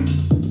are,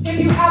 if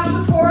you have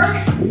support,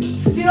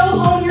 still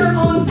own your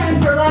own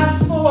center,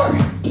 last 4,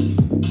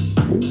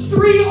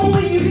 3,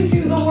 only you can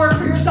do the work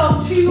for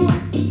yourself, 2,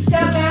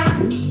 step back,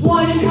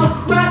 1, inhale,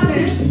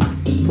 crescent,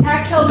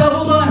 exhale,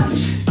 double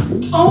lunge,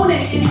 own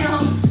it,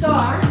 inhale,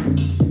 star,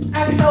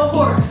 exhale,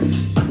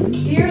 horse,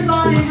 ears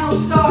on, inhale,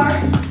 star,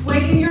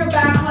 waking your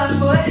back left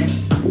foot,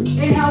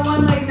 inhale,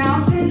 one leg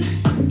mountain,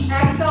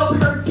 exhale,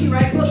 curtsy,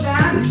 right foot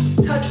back,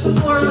 touch the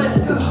floor,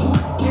 let's go,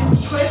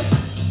 it's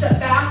twist, step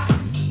back,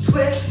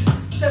 twist,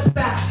 step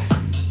back,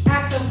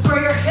 exhale,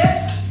 square your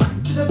hips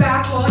to the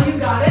back wall, you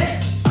got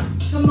it,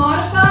 to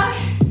modify,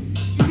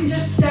 you can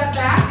just step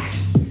back,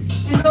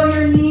 and go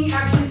your knee,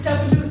 actually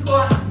step into a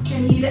squat,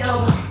 and knee to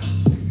elbow,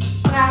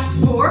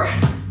 last 4,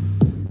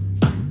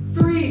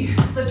 3,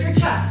 lift your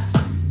chest,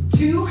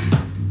 2,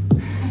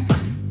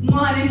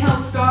 1, inhale,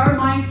 star,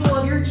 mindful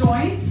of your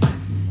joints,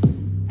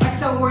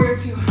 exhale, warrior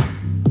 2,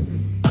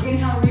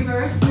 inhale,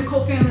 reverse,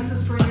 Nicole fan, this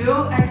is for you,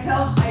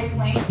 exhale, high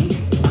plank,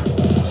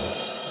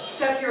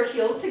 step your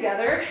heels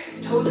together,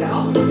 toes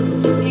out,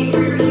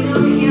 anchor your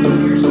heel, hands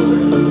under your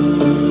shoulders,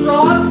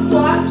 frog,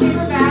 squat,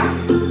 chamber back,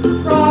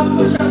 frog,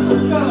 push-ups,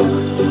 let's go,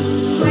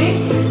 plank,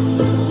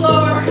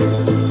 lower,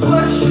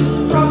 push,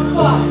 frog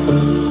squat,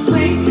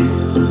 plank,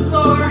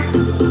 lower,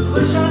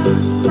 push up,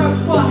 frog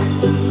squat,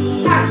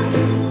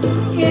 exhale,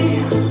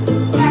 inhale,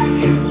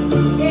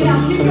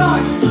 keep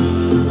going,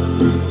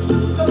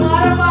 to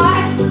modify,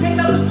 take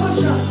out the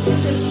push-up,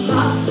 it's just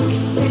up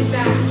and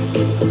back,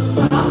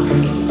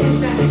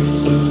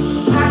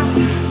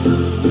 exhale,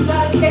 you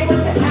gotta stay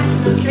with it,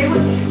 exhale, stay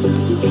with it,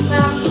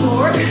 last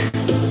 4,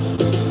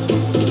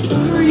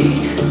 3,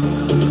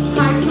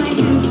 high plank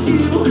in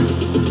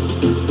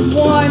 2,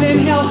 1,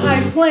 inhale,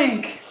 high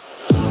plank,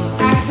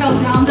 exhale,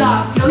 down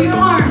dog, feel your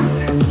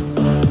arms,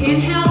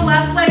 inhale,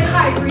 left leg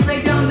high, right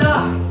leg down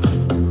dog,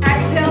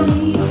 exhale,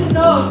 knee to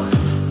nose,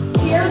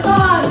 ears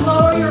on,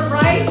 lower your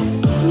right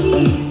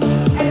knee,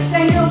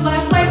 extend your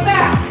left leg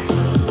back,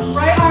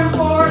 right arm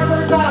forward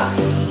for dog,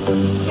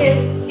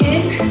 it's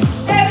in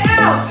and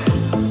out,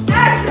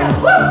 exhale,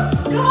 woo,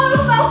 come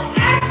on, mouth,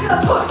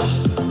 exhale,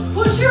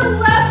 push your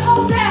left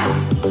palm down,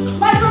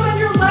 micro bend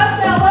your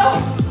left elbow,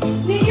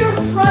 knee your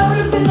front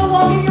ribs in the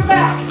long in your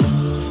back,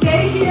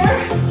 stay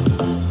here,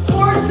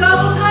 4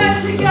 double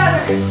times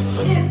together,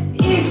 it's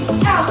in,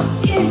 out,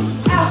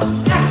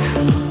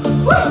 exhale,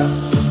 woo,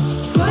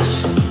 push,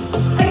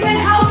 again,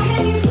 how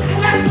can you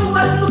connect to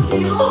what feels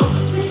stable,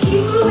 to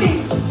keep moving,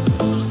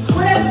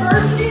 when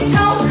adversity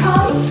challenge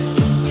comes,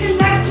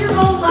 connect your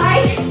own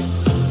light,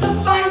 to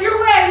find your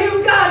way, you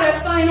got it,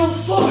 final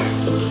 4,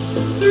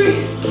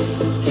 3,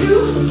 2,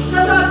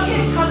 the dog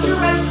kick, tuck your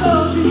right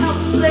toes, inhale,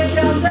 leg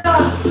down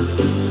dog,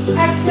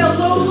 exhale,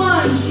 low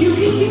lunge, you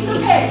can keep the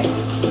pace,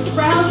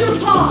 round your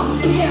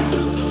palms, inhale,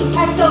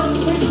 exhale,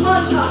 switch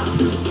lunge up,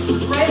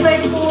 right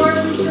leg forward,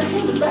 reach your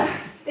hands back,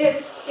 in,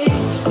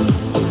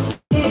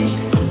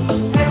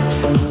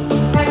 exhale,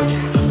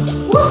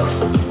 woo,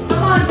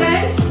 come on,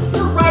 bend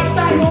your right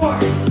thigh more,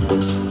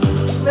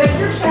 lift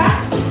your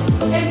chest,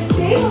 and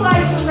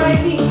stabilize your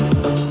right knee,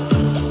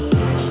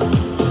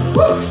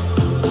 woo,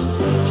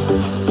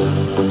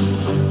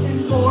 and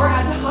 4,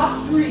 add the hop,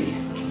 3,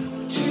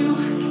 2,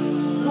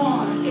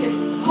 1, it's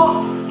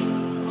hop,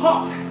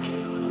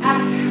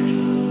 exhale,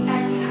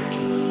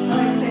 I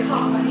like to say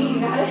hop, my knee, you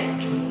got it,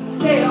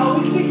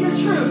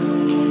 truth.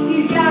 You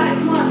got it.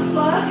 Come on,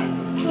 plug.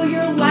 Feel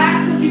your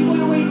lats as you pull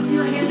your weights to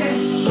your hands in.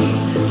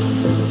 8,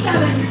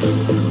 7,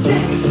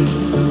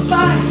 6,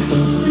 5,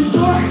 and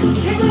 4.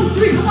 Take room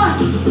 3. Come on.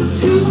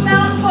 2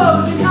 mountain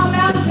pose. Inhale,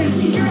 mountain.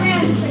 Feed your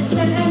hands.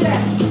 Extend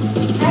index.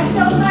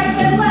 Exhale, side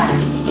bend left.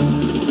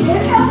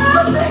 Inhale,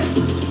 mountain.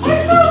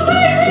 Exhale,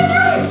 side bend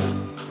right.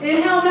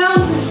 Inhale,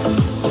 mountain.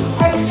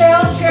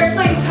 Exhale, chair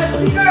plank. Touch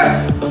the earth.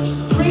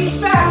 Reach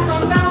back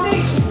from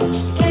foundation.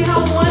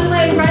 Inhale, one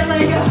leg, right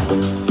leg up.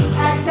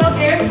 Exhale,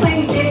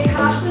 airplane,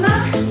 Ekasana.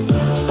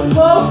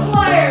 Low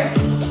flyer.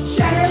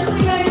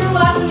 Generously bend your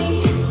left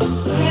knee.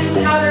 Hands to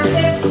outer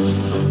hips.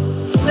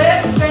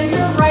 Lift, bend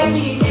your right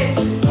knee. It's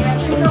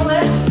hamstring to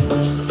lift.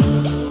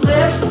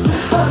 Lift to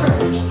hover.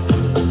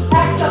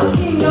 Exhale,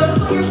 team. Notice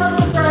what your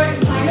purples are.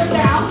 Climb it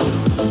down.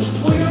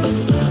 Pull your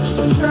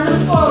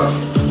sternum forward.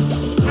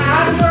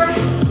 Add your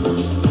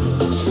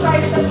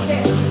tricep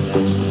kicks.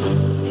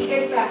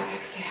 Kick back.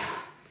 Exhale.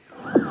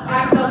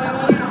 Exhale. We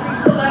want to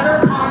increase the lever.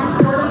 Arms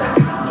forward and back.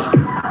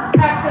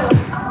 Exhale.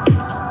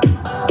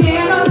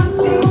 Stand on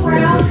stable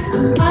ground.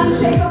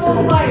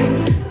 Unshakable light.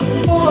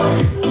 4,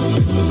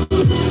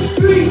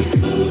 3,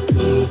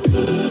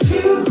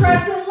 2,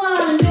 crescent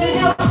lunge.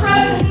 Inhale,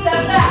 crescent,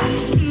 step back.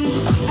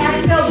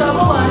 Exhale,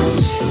 double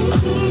lunge.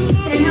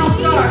 Inhale,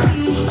 star.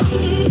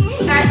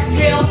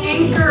 Exhale,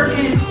 anchor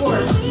in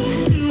horse.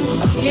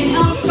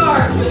 Inhale,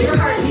 star, feel your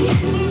heartbeat.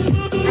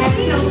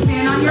 Exhale,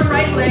 stand on your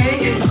right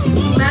leg.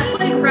 Left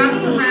leg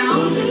wraps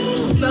around.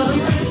 Belly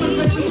your hip was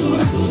switching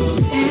forward.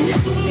 In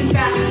and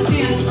back.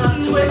 Stand up,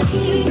 twist,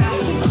 and back.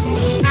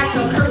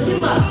 Exhale, curtsy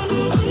left.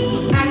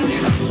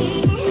 Exhale.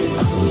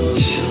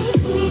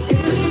 If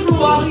you're super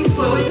wobbly,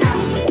 slow it down.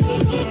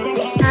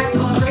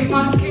 Exhale, great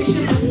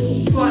modification is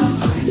squat to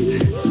twist.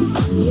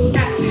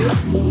 Exhale.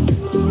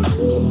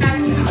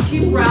 Exhale.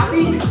 Keep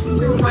wrapping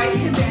your right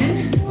hip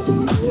in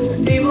to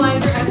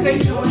stabilize your SI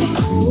joint.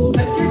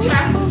 Lift your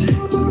chest.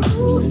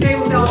 Stay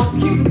with elbows.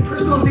 Keep the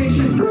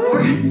personalization.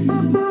 4,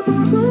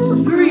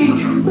 3.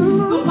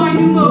 You'll find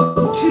new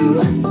modes. 2.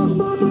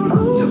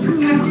 To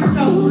protect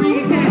yourself.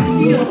 Breathe in.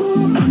 Feel.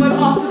 But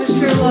also to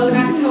share love.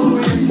 Exhale.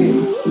 Warrior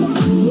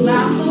 2.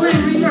 Lat pull in.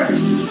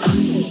 Reverse.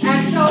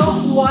 Exhale.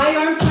 Wide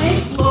arm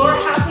plank. Lower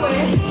halfway.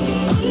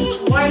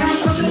 Wide arm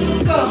push.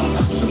 Let's go.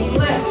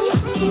 Lift.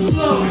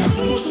 Lower.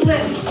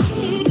 Lift.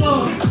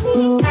 Lower.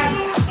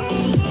 Exhale.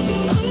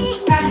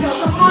 Exhale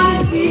for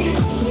honesty.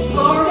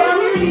 Lower down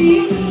your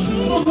knees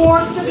for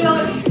more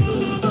stability.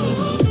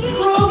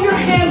 Curl your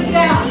hands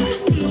down.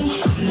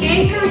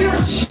 Anchor your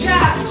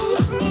chest.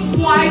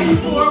 Widen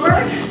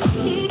forward.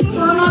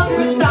 Firm up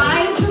your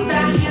thighs, your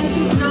back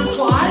hamstrings, and your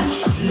quads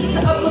to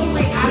up the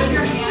weight out of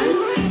your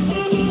hands.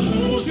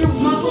 Your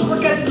muscles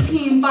work as a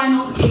team.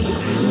 Final 8, 7,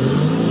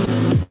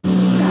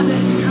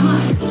 come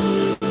on.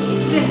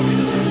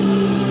 6,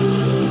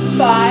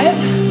 5,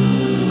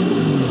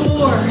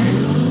 4,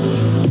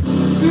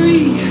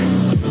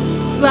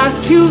 3.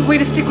 Last 2. Way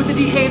to stick with the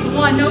DKs.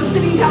 1. No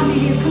sitting down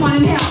DKs. Come on,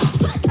 inhale.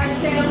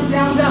 Exhale,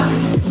 down dog.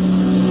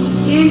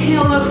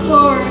 Inhale, look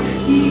forward.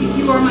 Deep,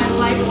 you are my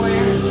light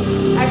warrior.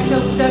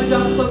 Exhale, step,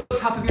 jump, float,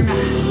 top of your mat.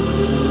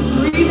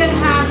 Breathe in,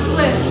 half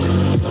lift.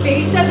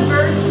 Face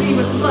adversity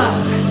with love.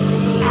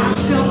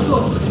 Exhale,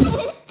 pull.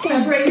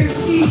 Separate your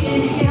feet.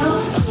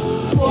 Inhale,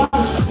 squat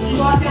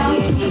down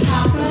to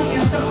Ekasana,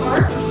 hands to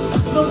heart.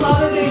 The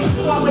love of basic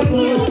squat weight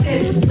heels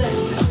is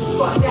lift.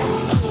 Squat down.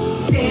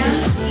 Stand,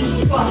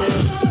 squat.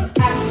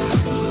 Exhale.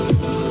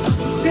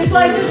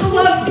 Visualize there's a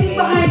love seat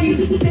behind you.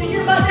 Sit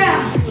your butt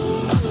down.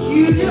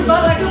 Use your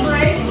butt like a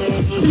brace.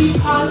 Then you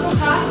pause at the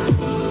top.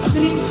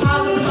 Then you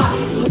pause at the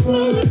bottom.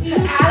 To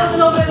add a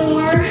little bit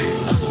more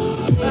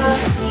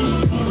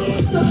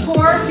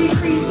support,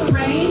 decrease the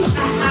range, a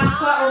half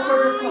squat or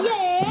quarter squat.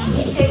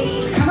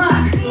 8, come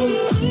on.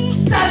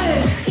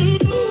 7,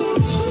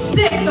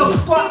 6, so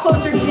squat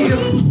closer to you.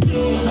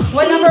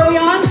 What number are we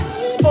on?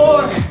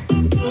 4,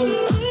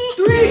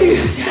 3,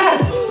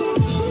 yes.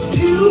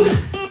 2,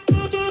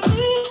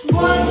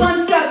 1, one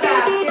step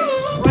back.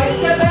 Right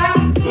step back,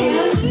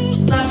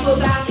 stand. Left foot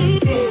back,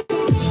 stand.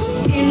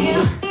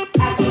 Inhale,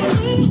 exhale.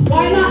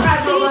 Why not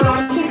wrap your lower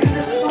arms in? Because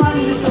it's fun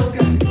and it feels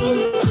good.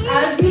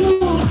 As you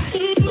move,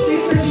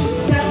 make sure you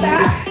step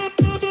back.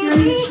 Your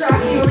knees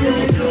tracking over your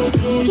mid-toes.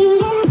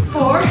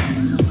 4,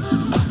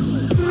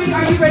 3.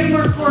 Are you ready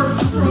for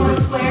more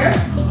flare? I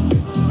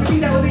think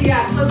that was a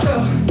yes. Let's go.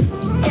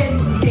 And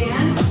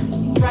stand.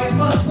 Right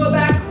foot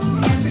back.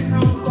 Hamstring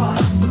curl and squat.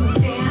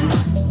 Stand.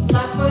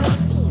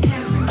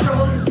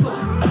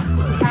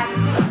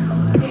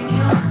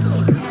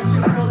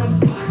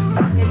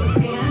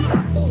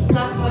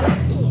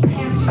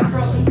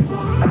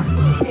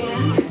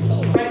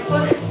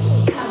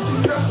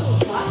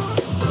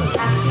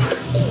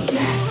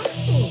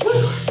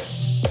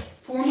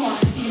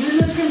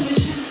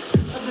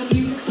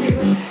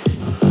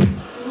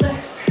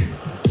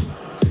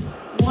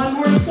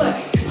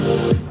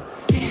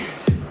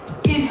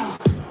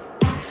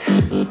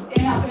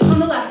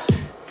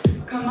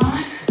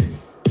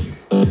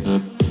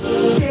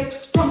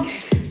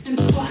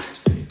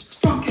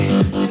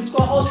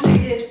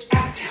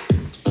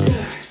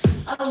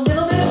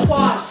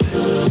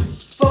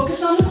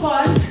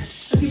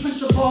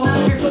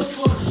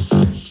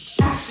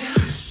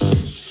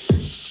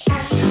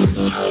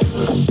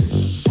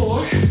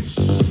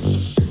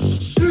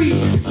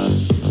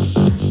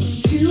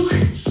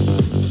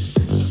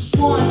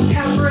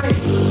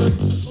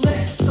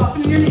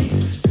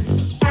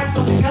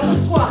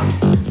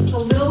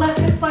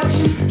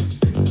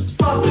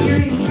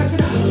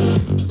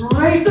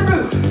 the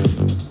roof.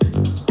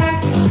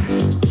 Exhale.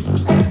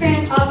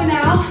 Expand up and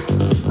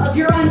out of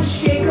your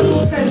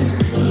unshakable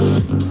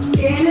center.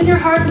 Stand in your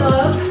hard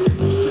love.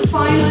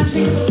 Define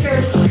unshakable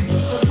territory.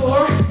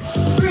 4,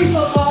 3,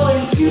 football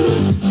in 2,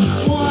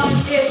 1.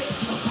 It's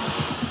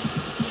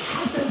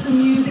yes, as the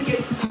music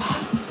gets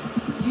soft,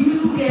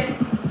 you get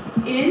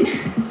in,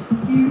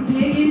 you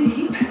dig in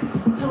deep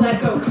to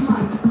let go. Come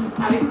on,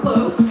 eyes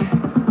closed.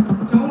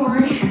 Don't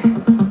worry.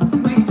 You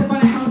might step on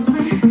a house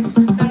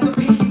plant. That's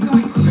okay. Keep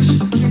going. Push.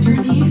 Bend your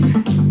knees.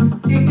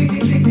 Dig, dig,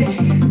 dig, dig, dig.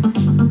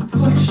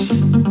 Push.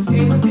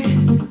 Stay with it.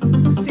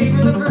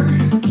 Savor the burn.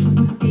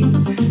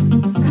 8,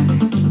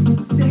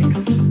 7,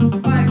 6,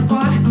 5.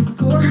 Squat.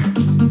 4,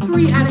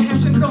 3. Add a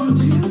hamstring curl in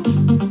 2,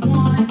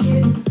 1.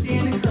 It's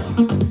stand and curl.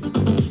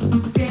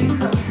 Stand and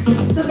curl. This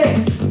is the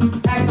base.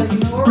 Exhale. You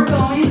know where we're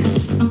going,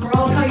 or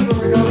I'll tell you where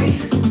we're going.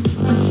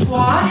 A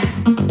squat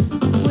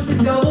with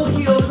a double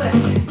heel click.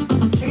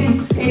 Again,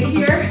 stay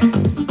here.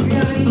 If you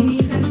have any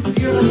knee sensitive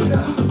here, let's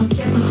go.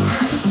 Yes.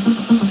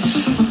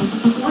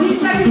 20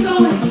 seconds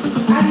only.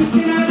 As you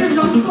stand out of your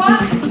jump squat,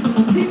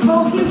 take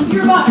both heels to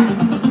your butt.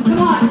 Come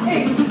on.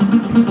 8,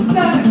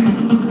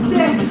 7,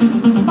 6,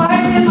 5.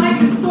 And like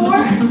in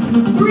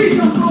 4, 3.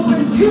 Jump rope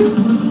in 2,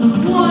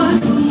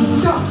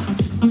 1. Jump.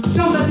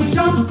 Jump as you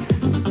jump.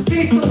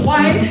 Face the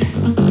wide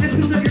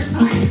distance of your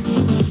spine.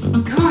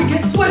 Come on,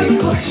 get sweaty.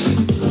 Push.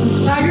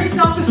 Allow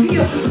yourself to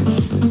feel.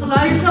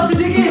 Allow yourself to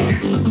dig in.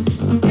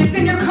 It's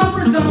in your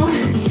comfort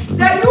zone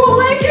that you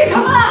awaken.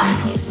 Come on.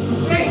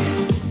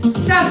 8,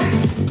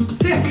 7,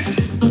 6,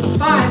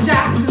 5.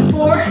 Jacks in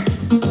 4,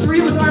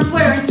 3 with arm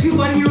flare and 2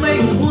 butting your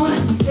legs. 1.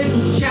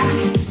 It's jack.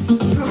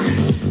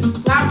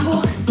 Lat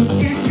pull.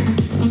 In.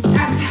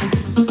 Exhale.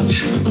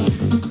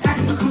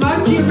 Exhale. Come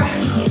out to your breath.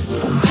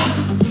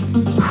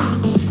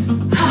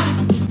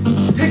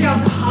 Take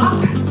out the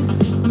hop.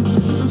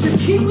 Just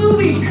keep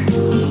moving.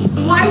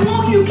 Why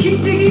won't you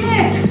keep digging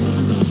in?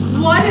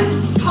 What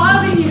is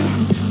pausing you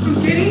from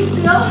getting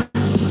still,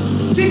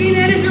 digging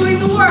in and doing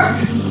the work?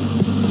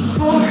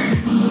 4,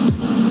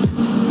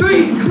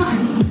 3, come on.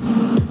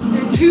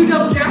 And 2,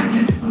 double jack.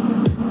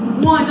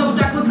 1, double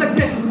jack looks like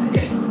this.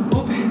 It's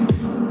open,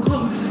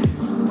 close,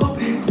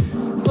 open,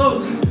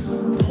 close.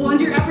 Pull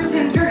into your upper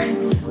center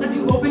as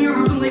you open your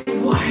arms and legs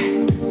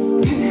wide.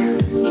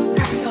 Inhale,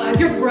 exhale, add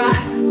your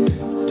breath.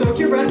 Stoke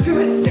your breath to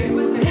it, stay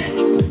with it.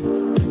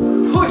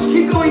 Push,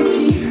 keep going,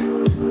 team.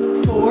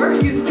 4,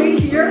 you stay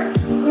here.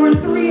 We're in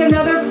 3,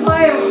 another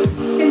plyo.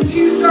 In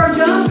 2, star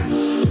jump.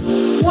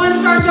 1,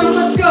 star jump,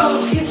 let's go.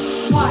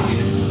 It's wide,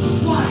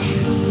 wide.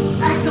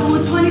 Exhale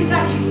with 20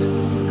 seconds.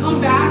 Come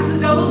back to the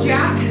double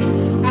jack.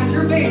 That's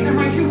your base, I'm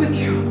right here with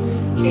you.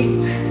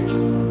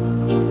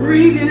 8.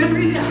 Breathe in and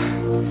breathe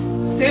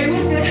out. Stay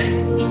with it.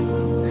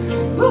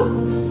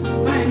 Woo.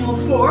 Final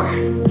 4,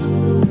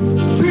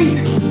 3.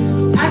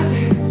 That's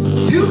it.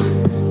 2,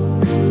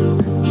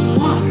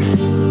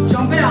 1.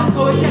 Jump it out,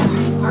 slow it down.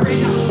 All right,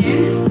 now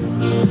in.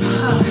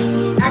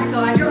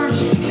 Exhale, add your arm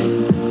shake.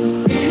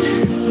 In.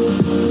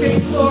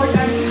 Face forward,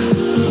 exhale.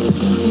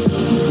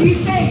 We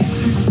face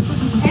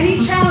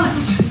any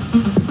challenge,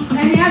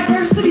 any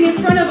adversity in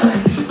front of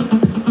us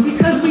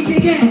because we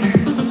dig in.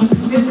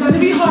 It's going to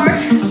be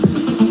hard,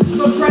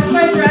 but breath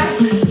by breath,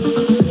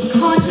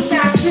 conscious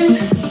action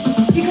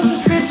because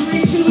of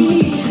transformation we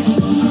need.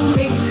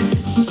 8,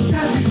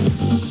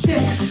 7,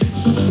 6,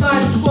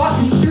 5, squat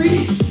in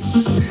 3,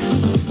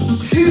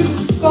 2,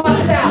 squat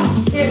it out.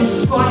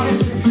 It's squat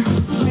hamstring curl.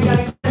 I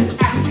gotta extend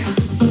exhale.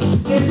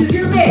 This is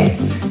your base.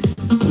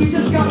 We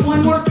just got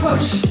one more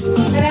push.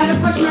 And I have a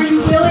question, are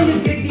you willing to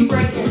dig deep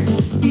right here?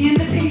 The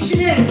invitation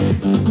is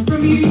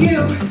from me to you.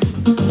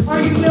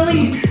 Are you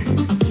willing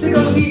to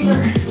go deeper?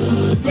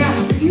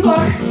 Yes, if you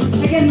are.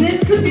 Again,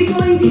 this could be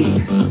going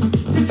deep.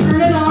 To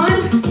turn it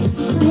on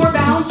for more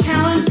balance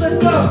challenge, let's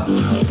go.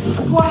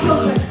 Squat heel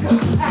flex, go.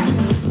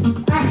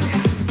 Exhale,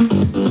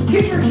 exhale.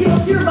 Kick your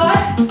heels to your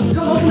butt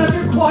to open up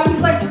your quad and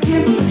flex your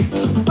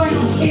hamstring.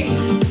 Final 8,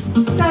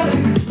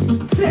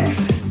 7,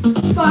 6,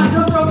 5.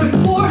 Don't rope in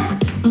 4,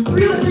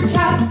 3. Lift your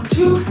chest.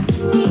 2,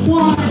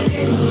 1.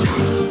 It's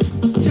jump,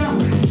 jump.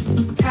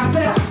 Tap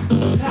it out.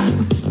 Tap.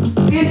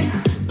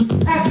 Inhale.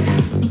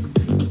 Exhale.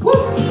 Woo.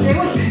 Stay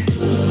with it.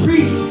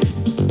 Breathe.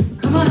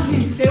 Come on,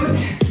 team. Stay with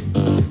it.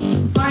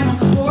 Final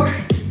 4,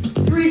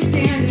 3.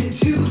 Stand in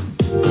 2,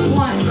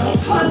 1. Don't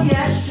pause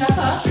yet. Step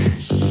up.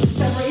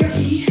 Separate your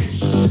feet.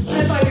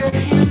 Let by your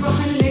hands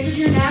behind the nape of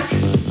your neck.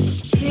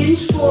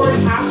 Hinge forward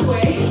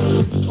halfway.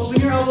 Open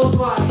your elbows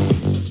wide.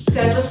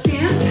 Deadlift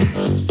stand.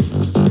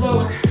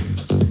 Lower.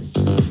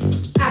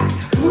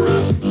 Exhale. Come on.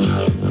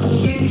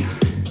 Inhale.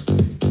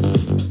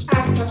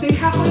 Exhale. Big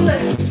halfway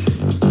lift.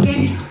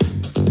 Inhale.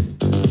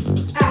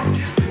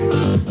 Exhale.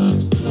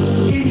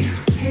 Inhale.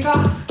 Take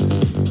off.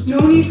 No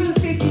need for the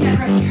safety net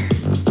right here.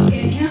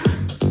 Inhale.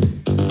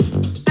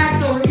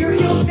 Exhale. Root your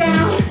heels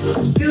down.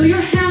 Feel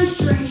your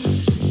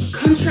hamstrings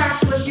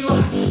contract to lift you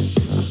up.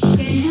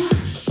 Inhale.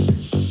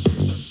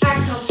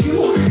 Exhale. 2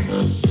 more.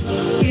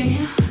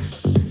 Inhale.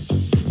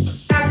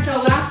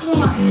 Exhale. Last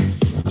one.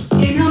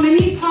 Inhale.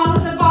 Mini pause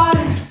at the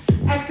bottom.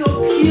 Exhale.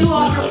 feel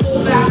off your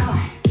whole back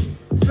line.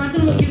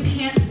 Strengthen what you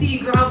can't see,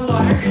 grab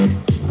water.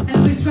 And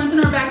as we strengthen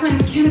our back line,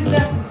 we can't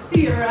exactly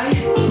see it, right?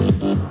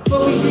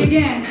 But we dig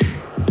in.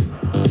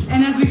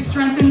 And as we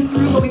strengthen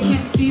through what we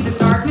can't see, the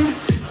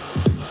darkness,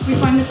 we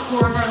find the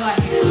core of our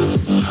life.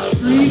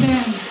 Breathe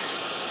in.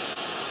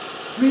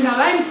 Breathe out.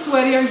 I'm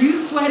sweaty. Are you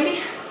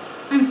sweaty?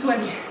 I'm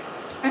sweaty.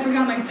 I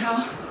forgot my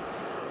towel,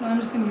 so I'm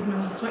just gonna use my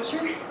little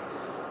sweatshirt.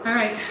 All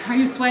right, are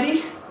you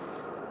sweaty?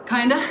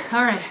 Kinda?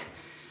 All right.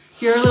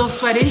 You're a little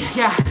sweaty,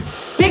 yeah.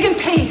 Big and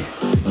pain,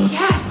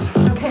 yes.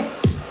 Okay,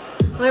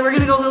 well, we're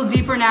gonna go a little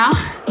deeper now.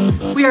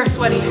 We are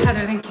sweaty,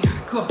 Heather, thank you,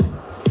 cool.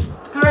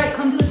 All right,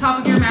 come to the top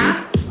of your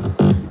mat.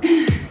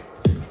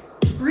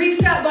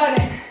 Reset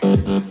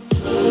button.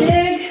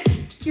 Dig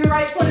your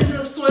right foot into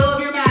the soil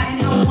of your mat.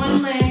 Inhale,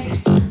 one leg,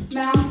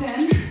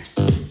 mountain.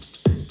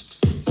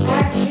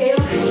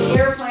 Exhale,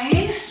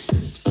 airplane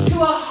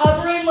to a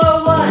hovering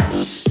low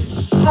lunge.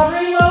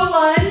 Hovering low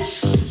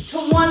lunge to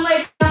one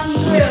leg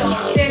mountain drill.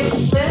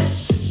 It's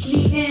lift,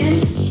 knee in,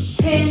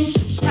 hinge,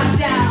 tap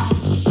down.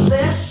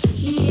 Lift,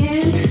 knee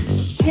in,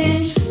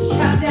 hinge,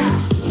 tap down.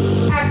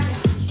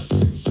 Exhale.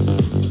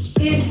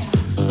 Inhale.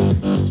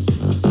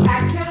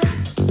 Exhale.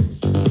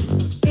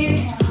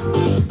 Inhale.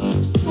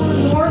 For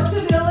more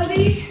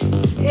stability,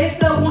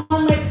 it's a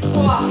one leg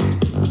squat.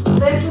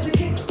 Lift with the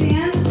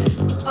kickstand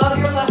of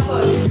your left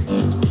foot.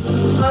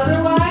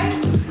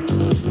 Otherwise,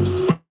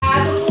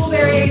 add the full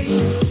variation.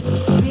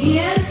 Knee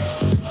in,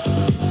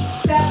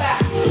 step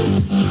back.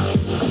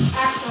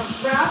 Exhale,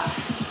 wrap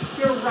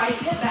your right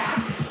hip back.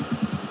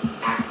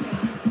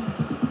 Exhale.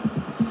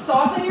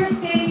 Soften your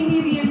standing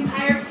knee, the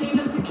entire team,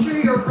 to secure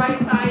your right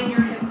thigh in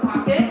your hip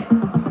socket.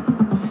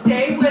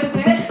 Stay with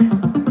it.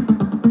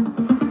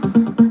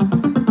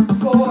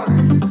 4.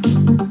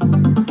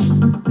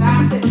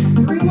 That's it.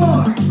 3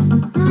 more.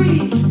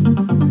 3.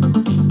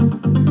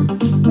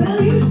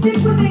 Will you stick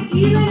with it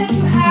even if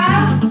you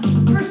have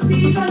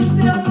perceived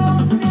unstable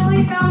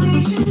stability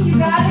foundation? You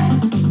got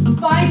it?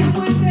 Find it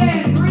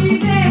within.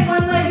 Breathe in.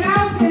 One leg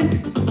mountain.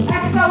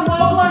 Exhale,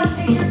 low lunge.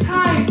 Take your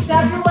time.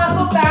 Step your left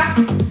foot back.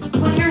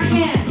 Plant your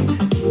hands.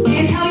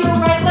 Inhale your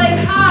right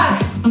leg high.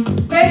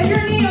 Bend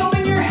your knee,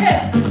 open your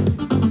hip.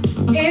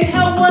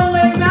 Inhale, one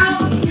leg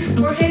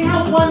mountain. Or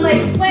inhale, one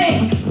leg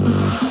plank.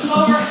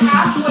 Lower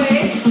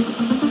halfway.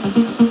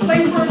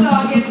 Plank bird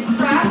dog. It's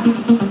press.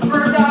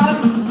 Bird dog.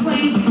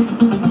 Plank.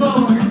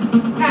 Lower.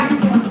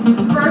 Exhale.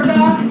 Bird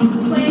dog.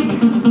 Plank.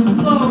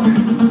 Lower.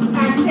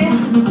 Exhale.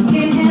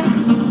 Inhale.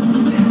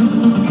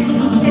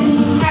 Exhale.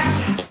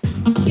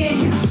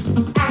 Inhale.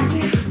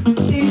 Exhale.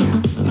 Inhale.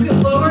 You can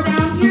lower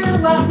down to your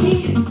left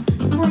knee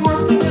for more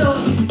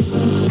stability.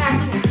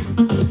 Exhale.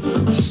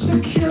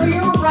 Secure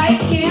your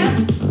right hand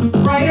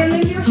right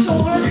underneath your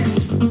shoulder.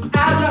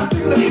 Abduct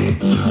through it.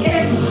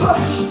 It's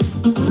push.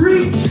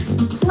 Reach.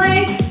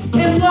 Plank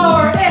and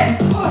lower. It's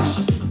push.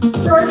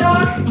 Bird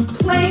dog.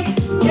 Plank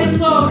and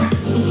lower.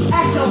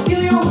 Exhale.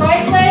 Feel your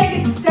right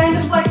leg extend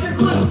and flex your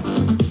glute.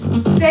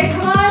 Stay,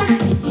 come on.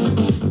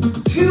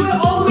 2 it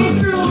all the way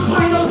through.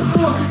 Final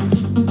 4.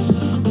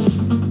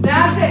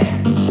 That's it.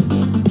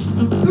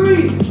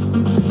 3.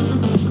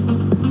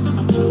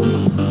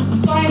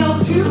 Final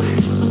 2.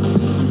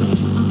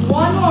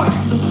 1 more.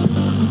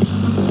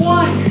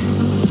 1.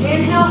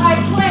 Inhale,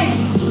 high plank.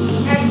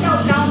 Exhale,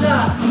 down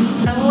dog.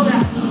 Double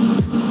that.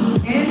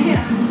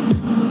 Inhale.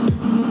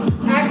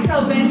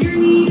 Exhale, bend your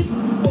knees.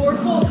 Forward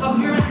fold, top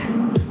of your mat.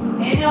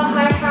 Inhale,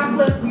 high half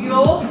lift,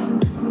 fold.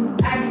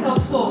 Exhale,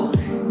 fold.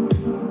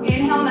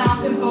 Inhale,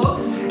 mountain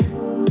pose.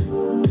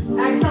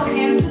 Exhale,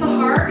 hands to the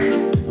heart.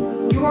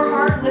 Your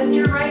heart, lift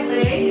your right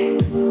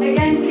leg.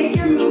 Again, take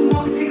a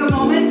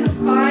moment to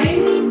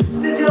find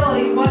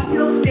stability. What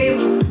feels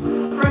stable?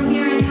 From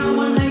here, inhale,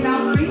 one leg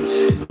mountain reach.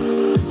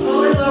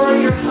 Slowly lower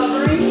your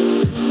hovering.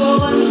 Low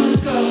lunge,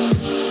 let's go.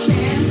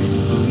 Stand,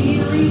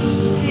 knee reach,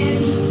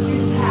 hinge,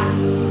 and tap.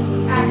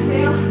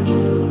 Exhale.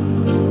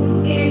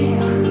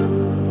 Inhale.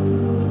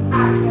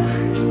 Exhale.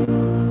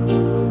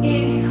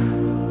 Inhale.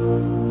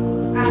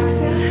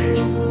 Exhale.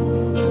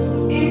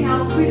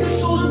 Inhale. Squeeze your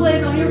shoulder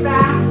blades on your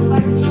back.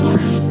 Flex your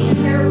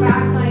entire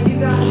back line. You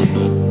got it.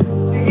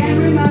 Again,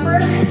 remember,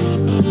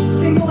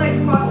 single leg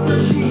squat for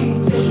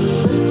change. It's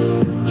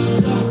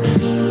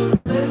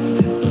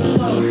lift,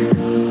 lower.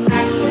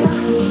 Exhale.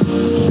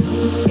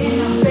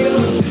 Inhale, stay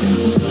with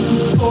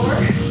 4.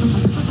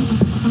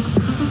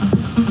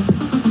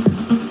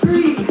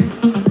 3.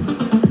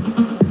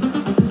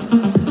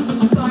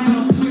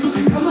 Final 2.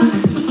 Come on.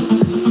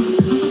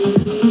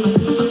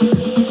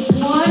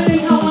 1.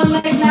 Inhale, one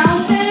leg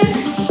mountain.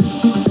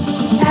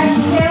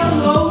 Exhale,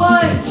 low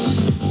lunge.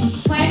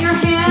 Plant your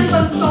hands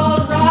on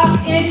solid rock.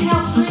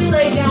 Inhale, 3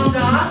 leg down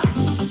dog.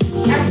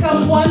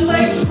 Exhale, one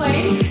leg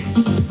plank.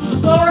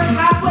 Lower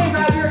halfway,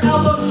 grab your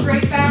elbow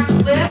straight back,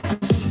 lift.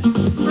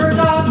 Bird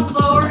dog,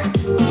 lower,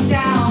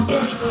 down.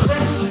 It's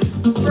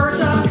lift, bird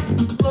dog,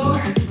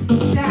 lower,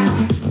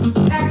 down.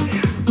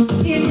 Exhale,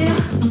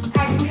 inhale,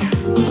 exhale,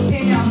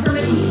 inhale.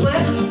 Permission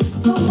slip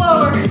to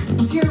lower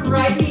to your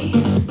right knee.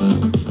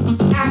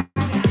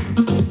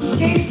 Exhale.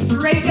 Gaze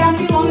straight down to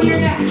be long Pull your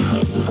neck.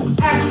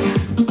 Exhale.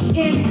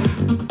 Inhale.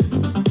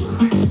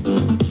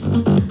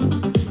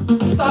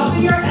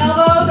 Soften your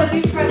elbows as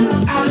you press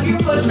up out of your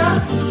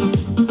push-up.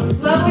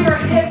 Level your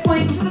hip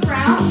points to the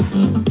ground.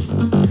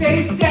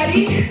 Stay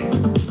steady.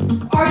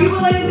 Are you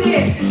willing to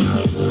dig?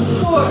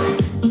 4,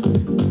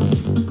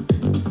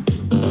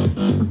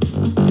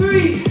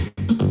 3.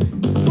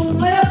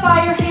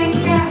 Solidify your hands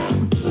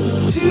down.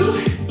 2.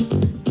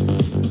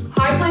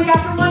 High plank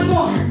after one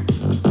more.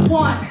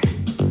 1.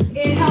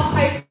 Inhale,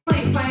 high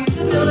plank. Find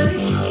stability.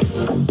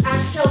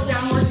 Exhale,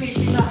 downward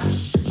facing dog.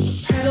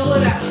 Pedal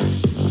it out.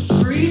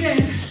 Breathe in.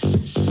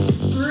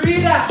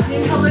 Breathe out.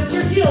 Inhale, lift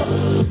your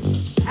heels.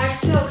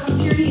 Exhale, come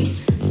to your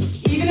knees.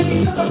 Even if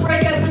you took a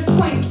break at this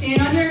point,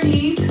 stand on your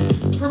knees.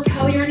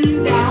 Propel your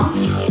knees down.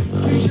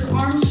 Reach your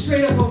arms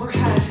straight up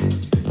overhead.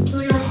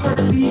 Feel your heart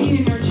beating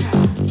in your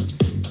chest.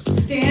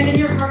 Stand in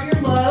your heart,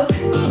 your love,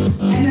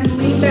 and then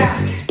lean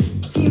back.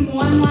 Team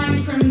one line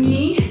from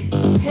knee,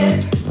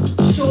 hip,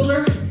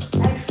 shoulder,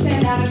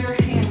 extend out of your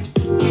hands.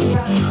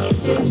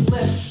 Is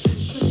lift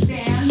to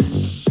stand,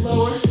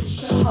 lower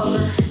to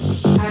hover.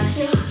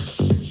 Exhale.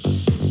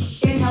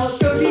 Inhale, let's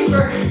go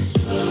deeper.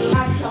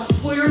 Exhale,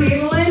 pull your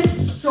navel in,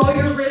 draw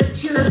your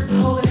ribs to your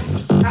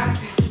pelvis.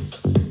 Exhale.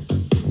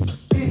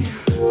 Inhale.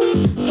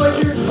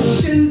 Put your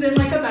shins in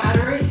like a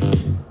battery.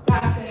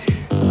 That's it.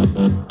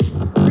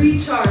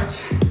 Recharge.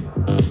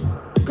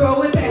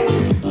 Go within.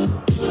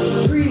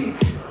 Breathe.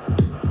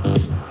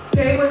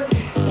 Stay with it.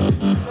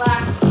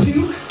 Last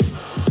 2.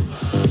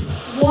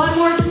 One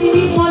more,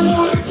 team. One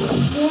more.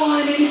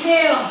 1.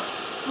 Inhale.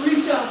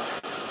 Reach up.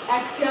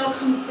 Exhale.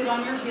 Come sit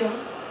on your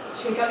heels.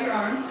 Shake out your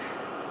arms.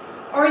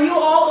 Are you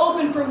all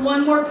open for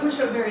one more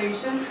push-up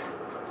variation?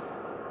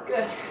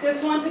 Good.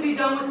 This one to be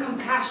done with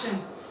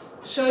compassion.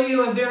 Show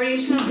you a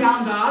variation of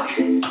down dog.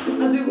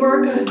 As we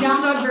work a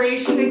down dog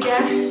variation to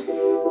get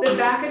the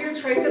back of your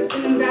triceps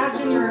and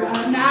imagine your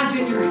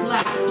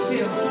lats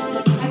too.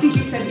 I think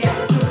you said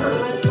yes, so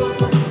perfect, let's go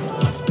for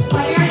it.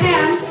 Plant your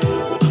hands.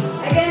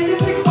 Again,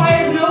 this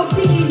requires no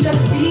thinking,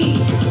 just being.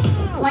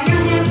 Plant your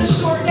hands a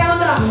short down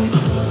dog.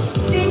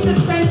 Think the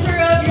center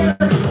of your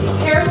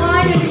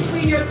hairline in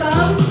between your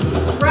thumbs.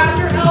 Wrap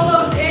your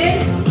elbows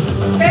in.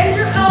 Bend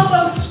your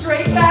elbows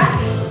straight back.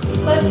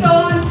 Let's go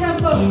on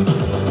tempo.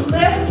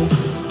 Lift,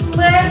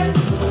 lift,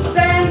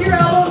 bend your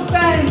elbows,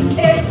 bend.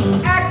 It's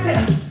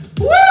exhale.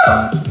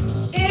 Woo!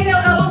 Inhale,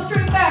 elbows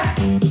straight back.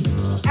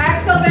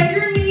 Exhale, bend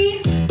your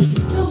knees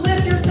to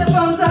lift your sit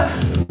bones up.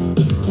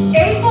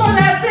 8 more,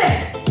 that's it.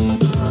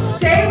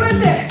 Stay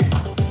with it.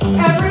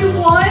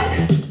 Everyone,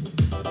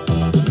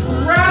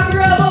 wrap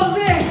your elbows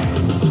in.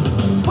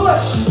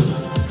 Push,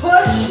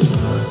 push,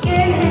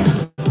 inhale,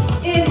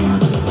 inhale.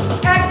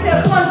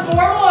 Exhale, come on, 4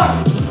 more.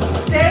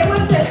 Stay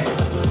with it.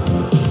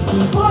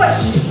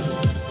 Push.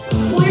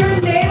 Pull your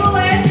navel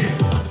in.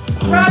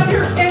 Wrap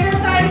your inner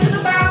thighs to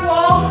the back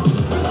wall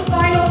for the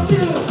final 2.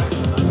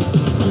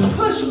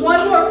 Push.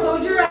 1 more.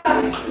 Close your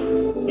eyes.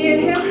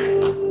 Inhale.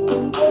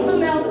 Open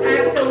mouth.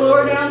 Exhale.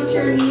 Lower down to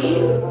your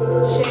knees.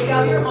 Shake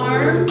out your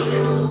arms.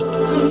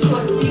 Come to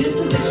a seated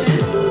position.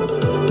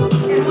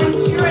 And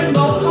once you're in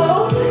boat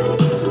pose,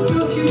 just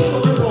do a few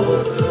shoulder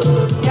rolls.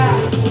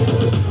 Yes.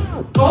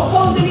 Boat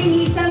pose, any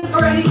knee sense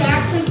or any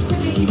back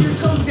sensitivity, keep your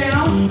toes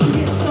down. You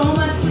get so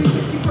much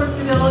 360 core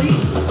stability.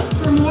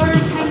 For more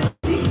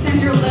intensity,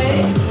 extend your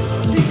legs.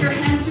 Take your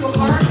hands to a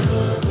heart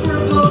for a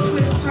boat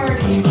twist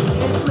party.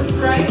 Twist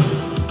right,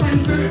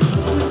 center,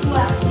 twist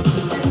left,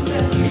 and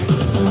center.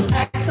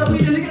 Exhale, we're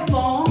gonna get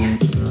long.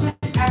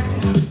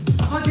 Exhale.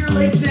 Hug your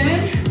legs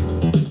in.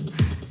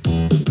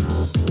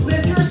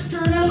 Lift your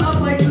sternum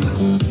up like a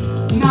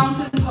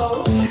mountain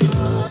pose.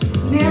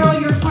 Narrow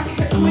your front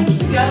hip points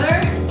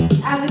together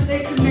as if they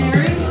could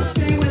marry.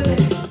 Stay with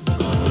it.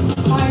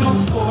 Final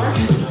 4.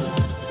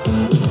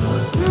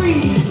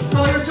 3.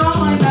 Draw your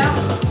jawline back.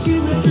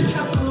 2. Lift your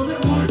chest a little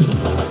bit more.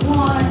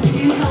 1.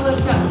 Inhale,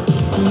 lift up.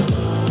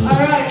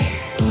 All right.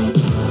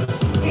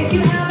 If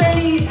you have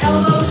any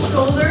elbow,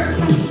 shoulder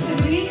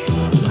sensitivity,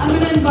 I'm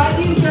going to invite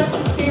you just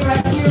to stay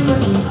right here.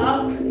 Lift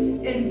up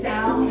and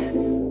down,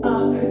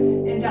 up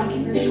and down.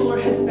 Keep your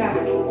shoulder heads back.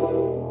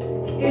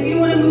 If you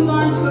want to move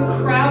on to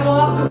a crab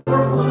walk or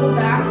work a little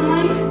back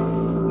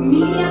line,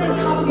 meet me at the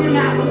top of your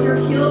mat with your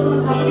heels on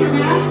the top of your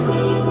mat.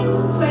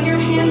 Plant your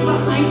hands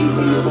behind you,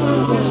 fingers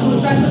forward,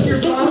 shoulders back with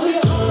your bum.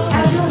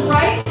 As your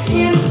right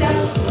hand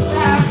steps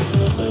back,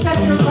 step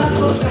your left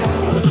foot back.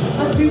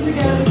 Let's move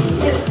together.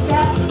 Hit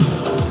step,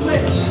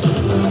 switch,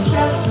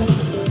 step,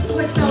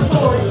 switch down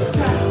forward,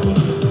 step,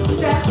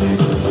 step,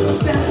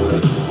 step,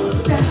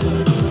 step.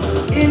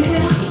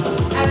 Inhale,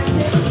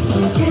 exhale,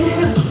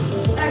 inhale,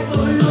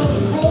 exhale.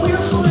 Roll your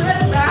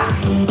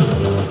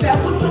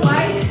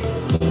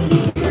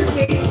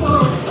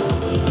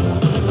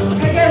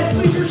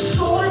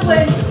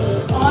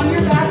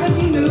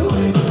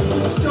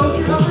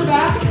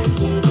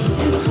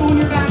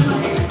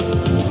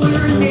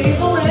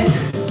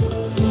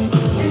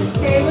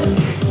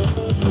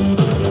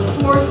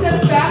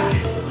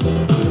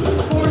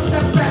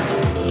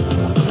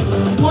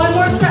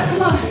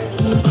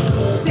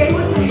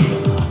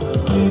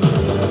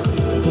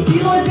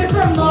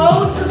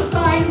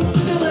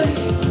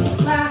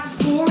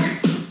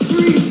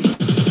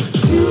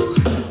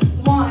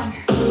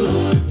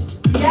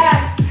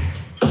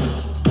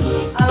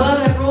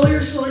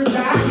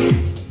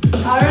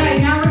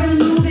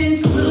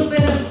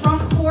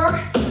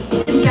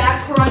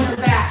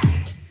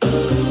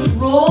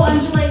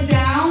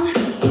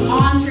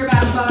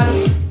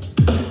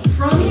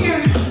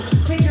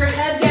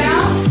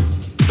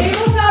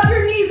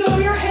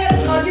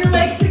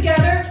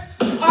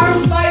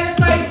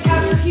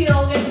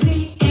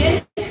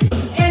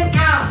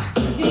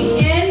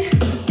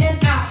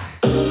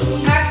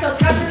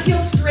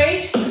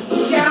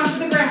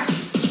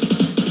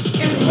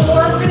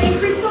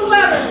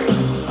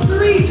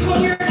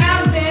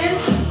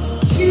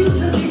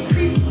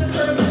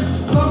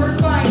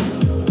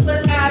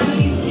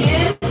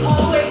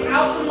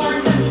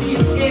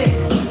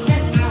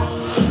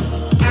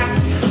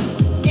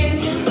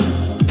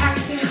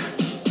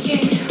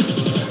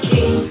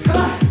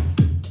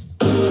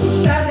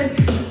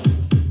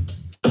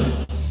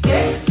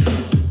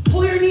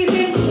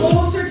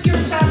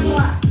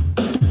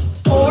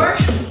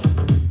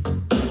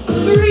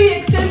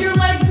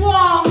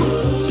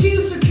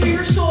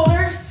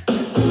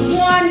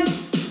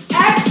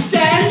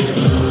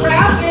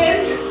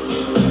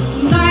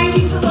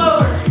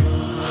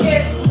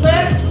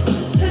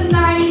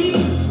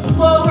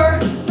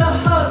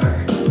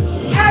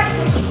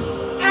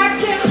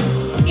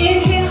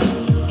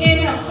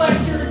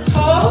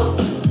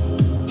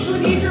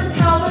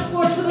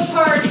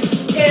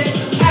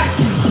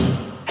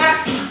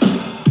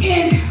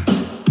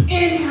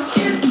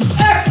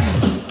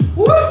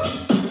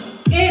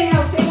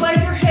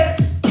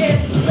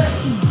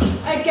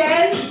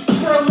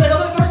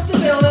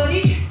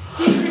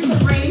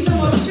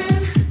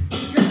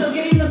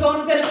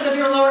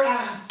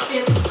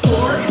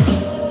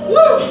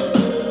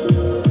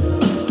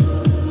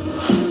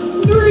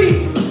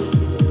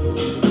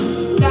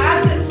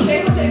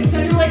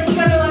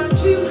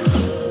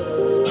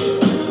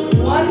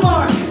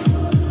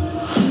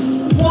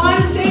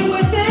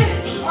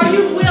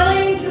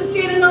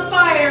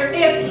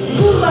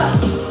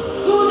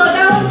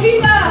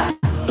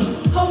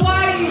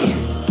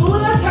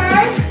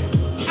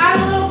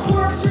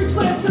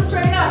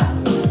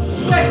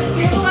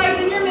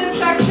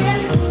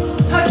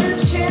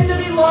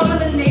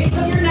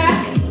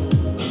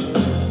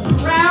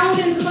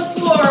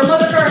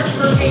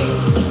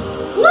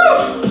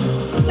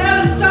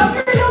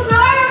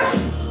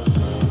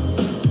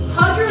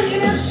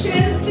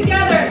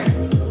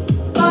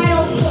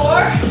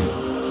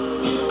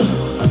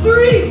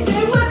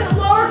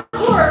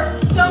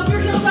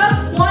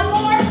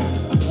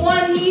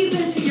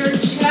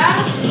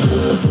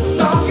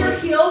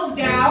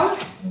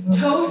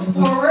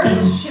forward,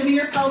 shimmy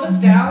your pelvis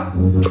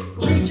down,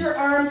 reach your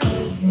arms,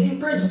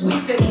 bridge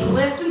sweep it,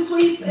 lift and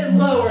sweep and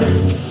lower,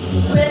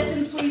 lift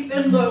and sweep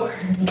and lower.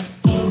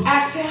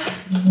 Exhale,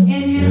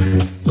 inhale,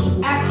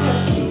 exhale.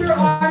 Sweep your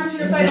arms to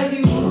your side as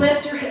you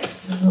lift your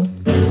hips.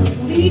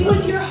 Lead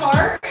with your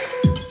heart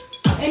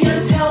and your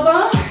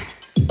tailbone.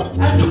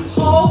 As you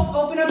pulse,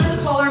 open up your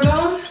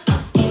collarbone.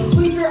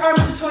 Sweep your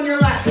arms between your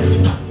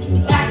legs.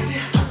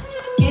 Exhale,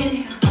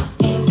 inhale,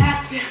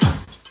 exhale.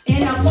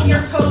 Inhale, pull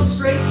your toes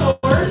straight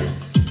forward.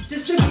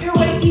 Distribute your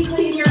weight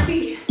equally in your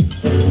feet.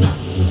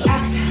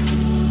 Exhale.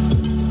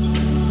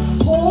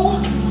 Pull,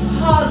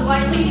 hug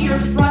lightly your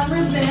front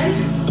ribs in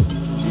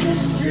to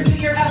distribute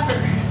your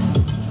effort.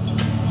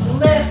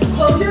 Lift,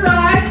 close your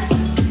eyes.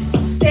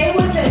 Stay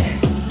with it.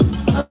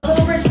 A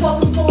little bridge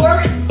pulse in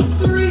 4,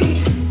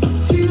 3,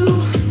 2,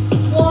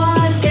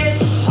 1.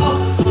 It's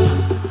pulse.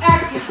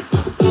 Exhale.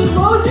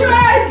 Close your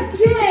eyes.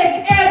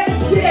 Dig. It's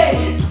dig.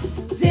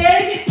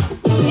 Dig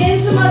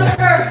into Mother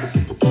Earth.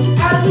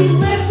 As we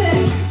listen,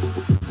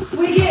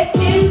 we get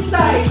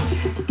insight.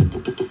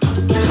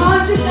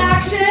 Conscious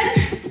action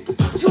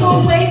to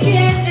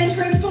awaken and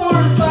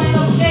transform.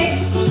 Final 8,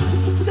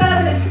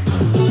 7,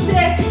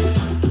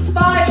 6,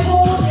 5.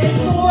 Hold in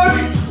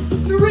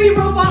 4, 3.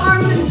 Robot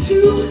arms in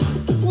 2,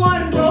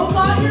 1.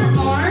 Robot your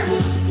arms.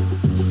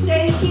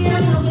 Stay here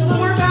for a little bit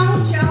more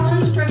balance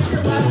challenge. Press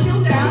your left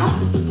heel down.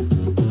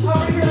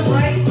 Hover your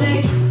right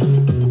leg.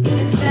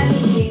 Extend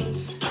 8,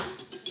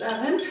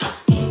 7,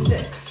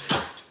 6,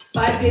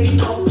 5. Baby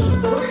pulse.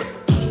 4,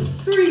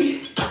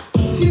 3,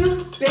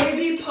 2.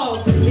 Baby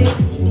pulse. It's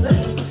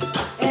lift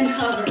and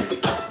hover.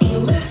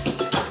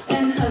 Lift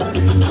and hover.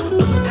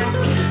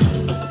 Exhale.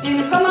 And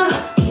come on.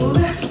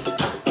 Lift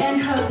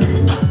and hover.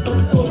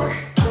 4.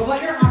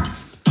 Robot your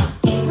arms.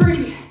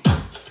 3.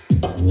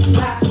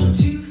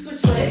 Last 2.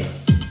 Switch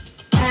legs.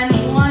 And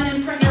 1.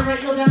 And front your right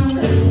heel down and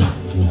lift.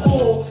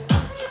 Hold.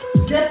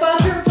 Zip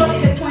up your foot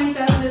hip points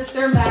as if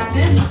they're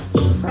magnets.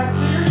 Press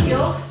through your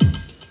heel.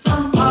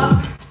 Firm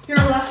up your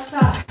left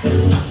thigh.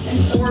 And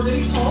 4.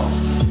 Baby pulse.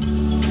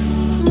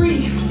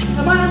 3.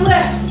 Come on and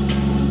lift.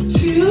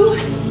 2.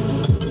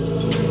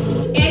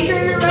 Anchor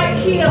your right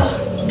heel.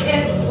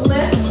 It's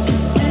lift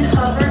and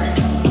hover.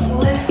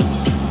 Lift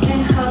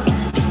and hover.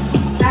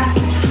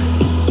 Exhale.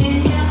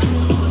 Inhale.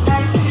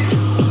 Exhale.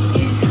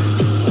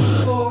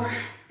 Inhale. 4.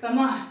 Come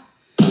on.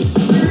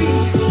 3.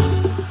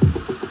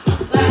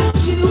 Last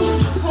 2.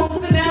 Home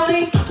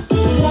finale.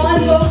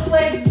 1. Both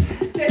legs.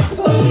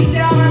 Both feet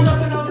down. Arms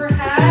up and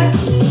overhead.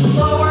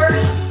 Lower.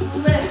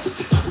 Lift.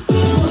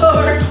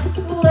 Lower.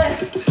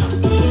 Lift.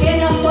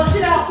 Inhale. Flush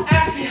it out.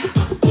 Exhale.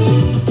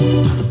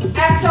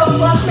 Exhale.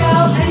 Flush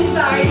out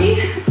anxiety.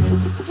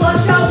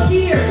 Flush out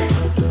fear.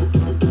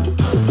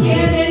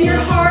 Stand in your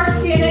heart.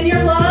 Stand in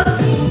your love.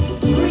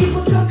 Breathe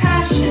with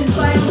compassion.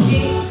 Final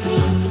 8,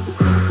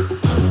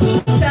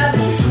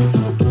 7,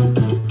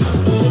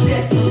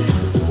 6,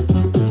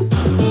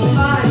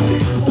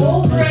 5.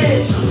 Full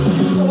bridge.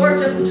 4.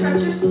 Just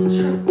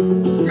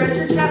stretch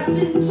your chest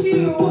in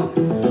 2,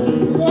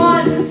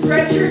 1. To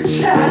stretch your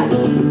chest.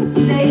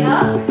 Stay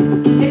up.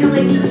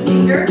 Interlace your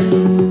fingers.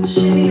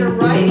 Shimmy your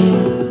right.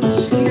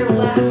 Shimmy your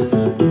left.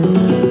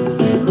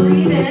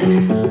 Breathe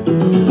in.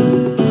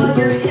 Hug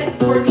your hips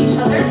towards each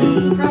other.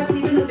 Press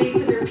even the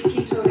base of your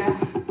pinky toe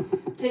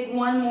down. Take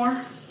one more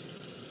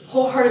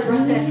wholehearted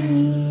breath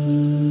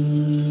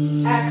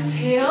in.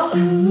 Exhale.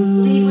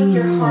 Lead with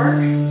your heart.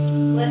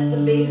 Let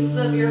the base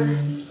of your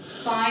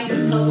spine, your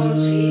tailbone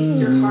chase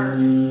your heart.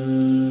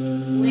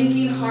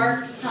 Linking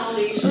heart to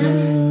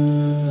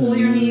foundation. Pull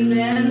your knees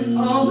in.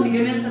 Oh my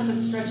goodness, that's a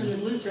stretch in the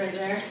glutes right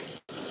there.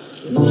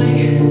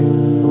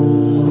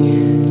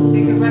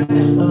 Take a breath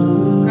in.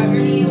 Grab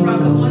your knees,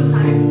 rock up one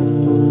time.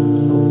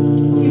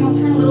 Team, I'll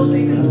turn a little so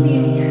you can see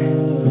me.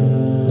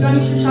 Join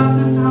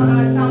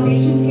Shasana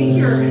foundation. Take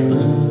your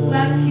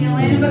left heel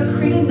in, but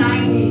create a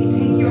 90.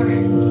 Take your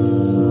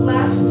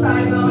left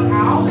thigh bone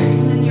out,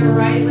 and then your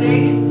right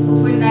leg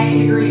to a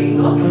 90-degree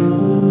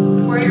angle.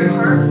 Square your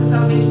heart to the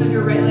foundation of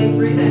your right leg.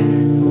 Breathe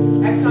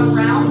in. Exhale,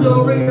 round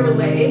over your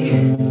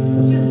leg.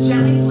 Just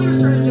gently pull your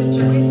sternum just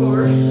gently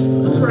forward.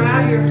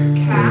 Grab your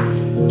calf,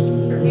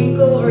 your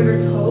ankle, or your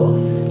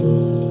toes.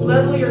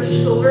 Level your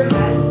shoulder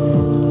heads.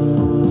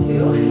 2.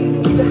 You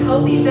can keep a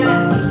healthy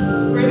bend,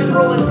 or even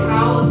roll a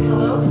towel, a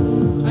pillow,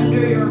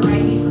 under your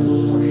right knee for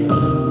support.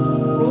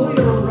 Roll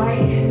your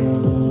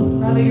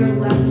your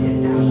left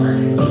hip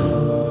downward.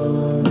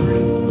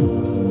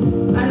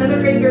 Breathe. Another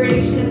great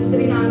variation is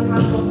sitting on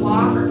top of a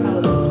block or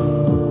pillows.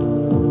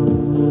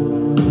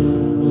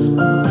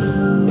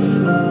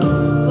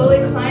 Slowly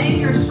climb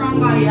your strong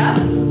body up.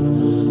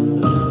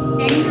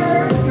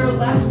 Anchor your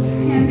left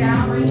hand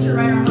down, reach your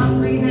right arm up,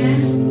 breathe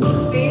in.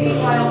 Baby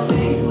wild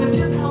thing. Lift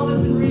your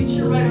pelvis and reach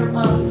your right arm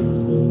up.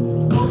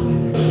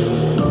 Open.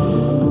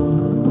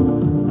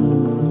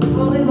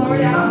 Slowly lower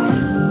down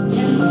and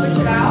switch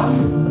it out.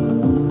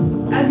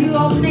 As you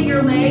alternate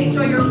your legs,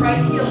 draw your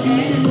right heel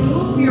in and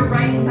move your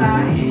right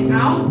thigh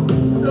out.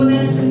 So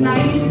then it's a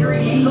 90-degree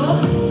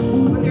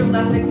angle with your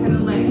left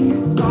extended leg.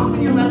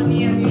 Soften your left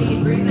knee as you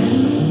need. Breathe in.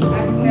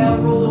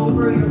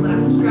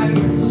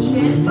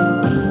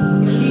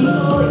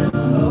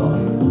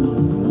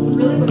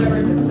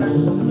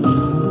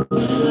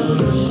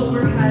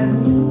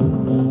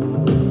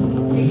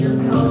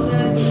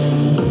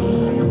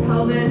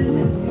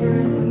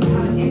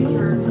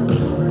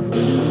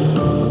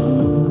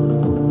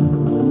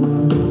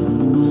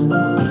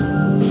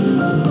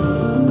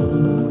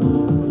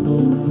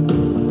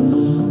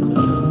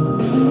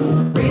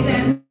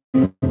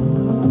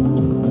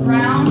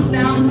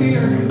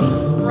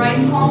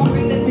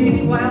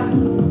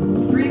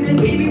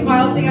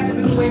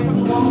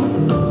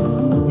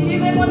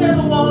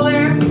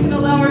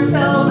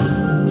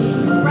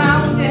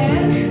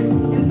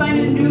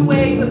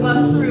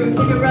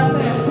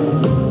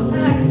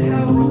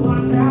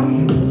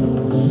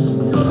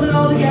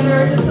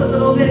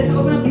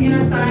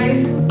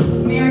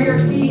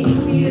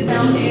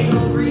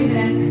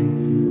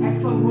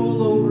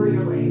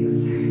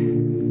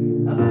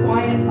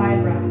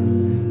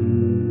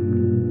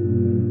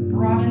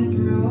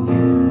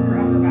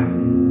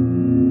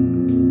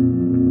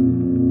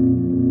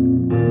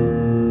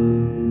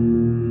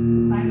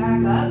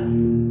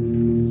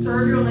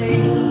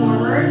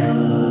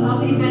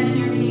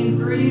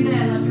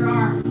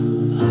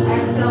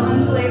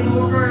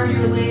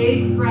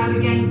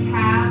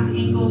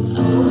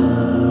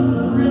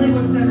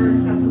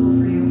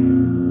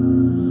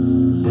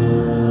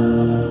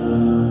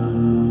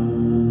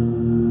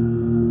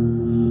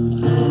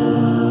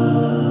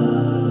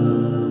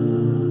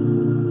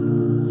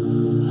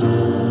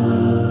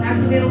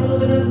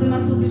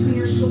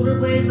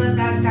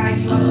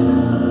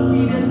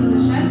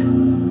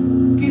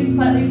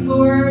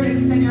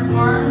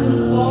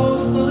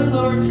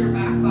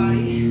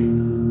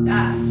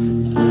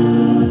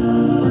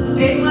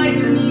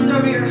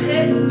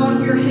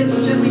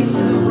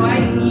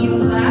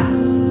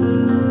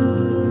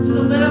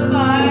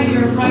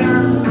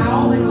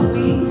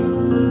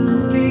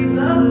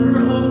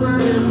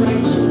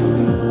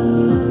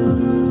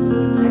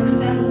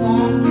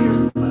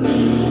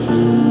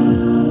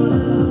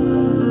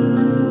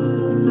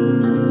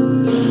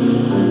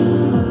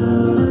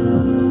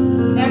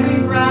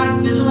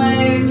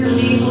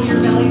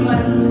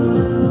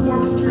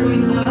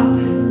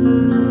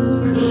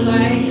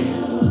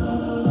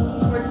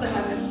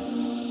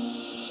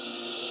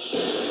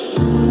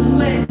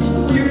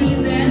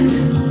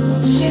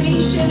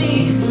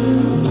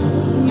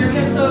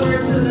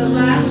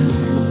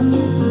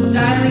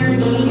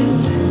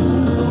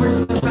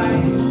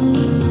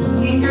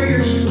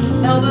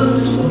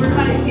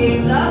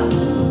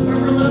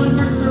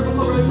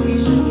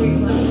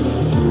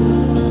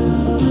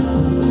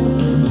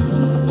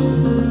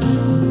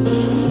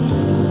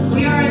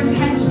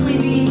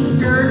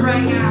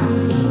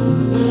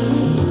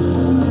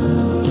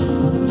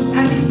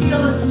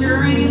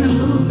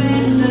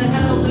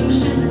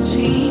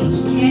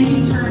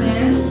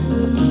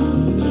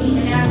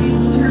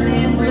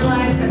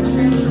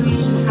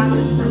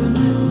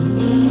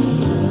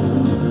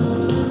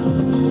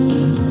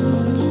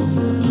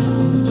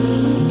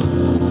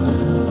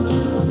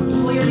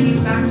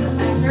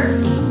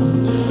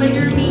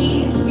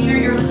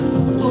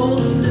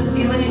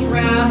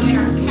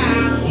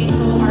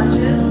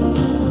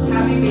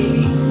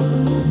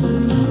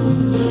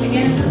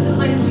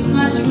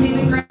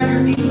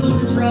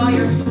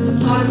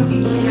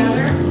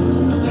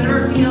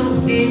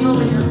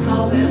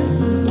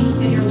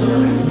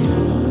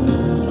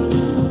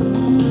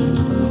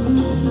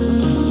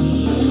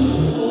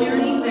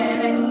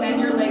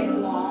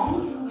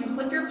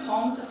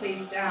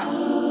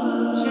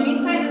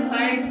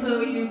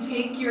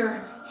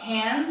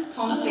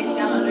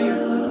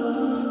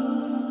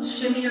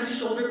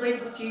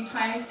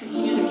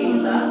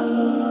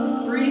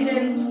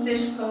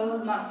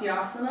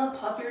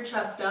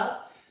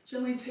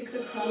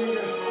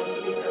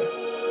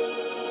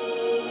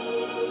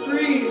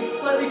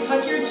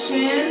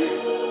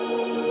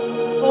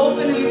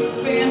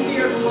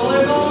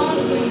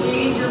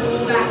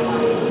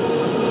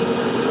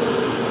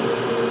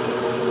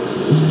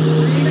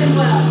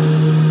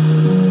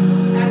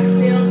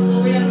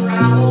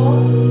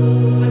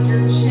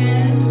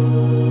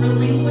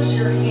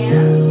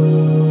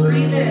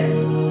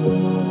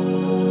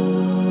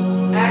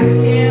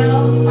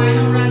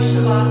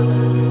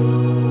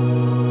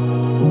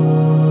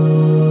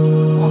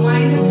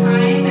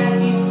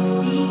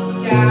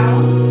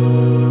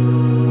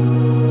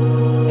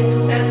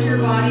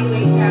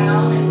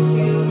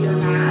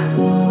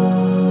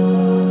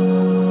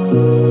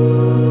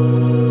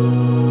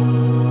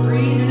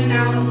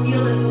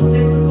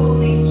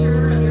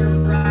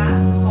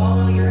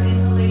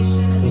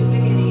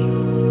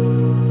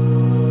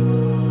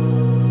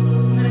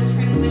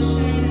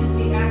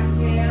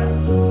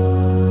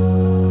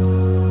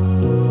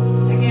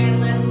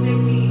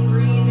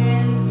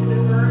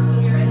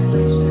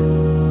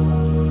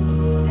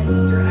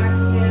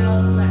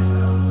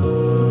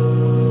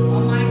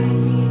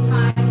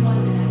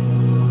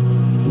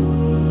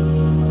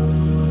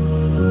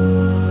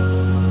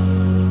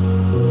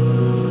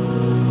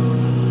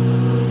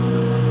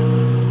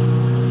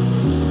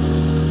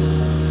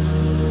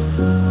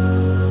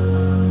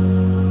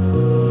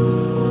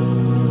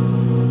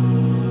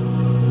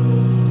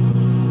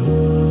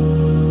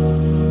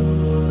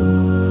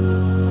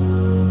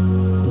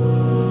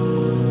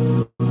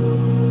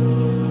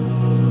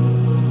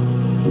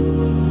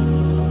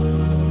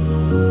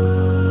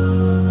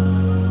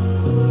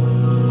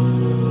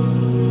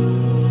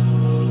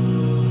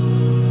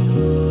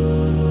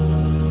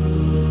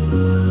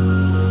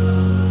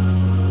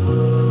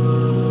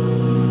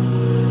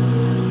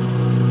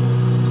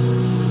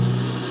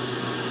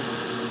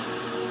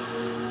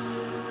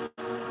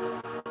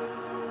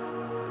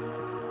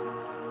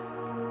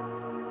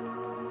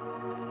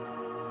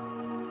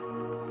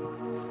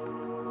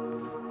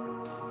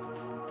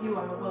 You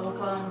are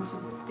welcome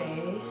to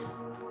stay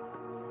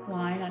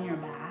lying on your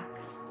back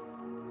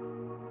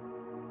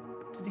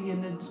to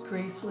begin to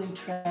gracefully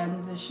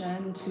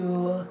transition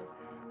to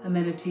a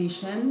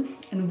meditation.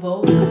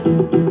 Invoke deeper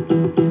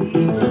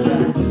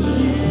breaths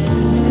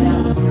in and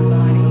out of your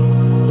body.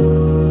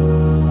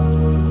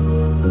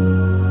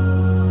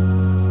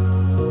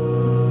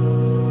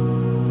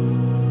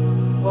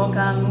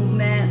 Welcome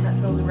movement that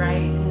feels right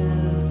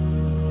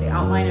in the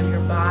outline of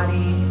your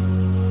body.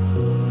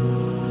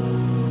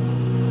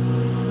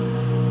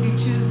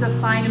 Choose to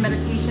find a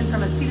meditation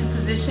from a seated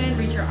position.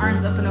 Reach your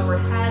arms up and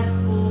overhead.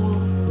 Full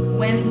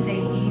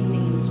Wednesday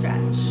evening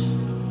stretch.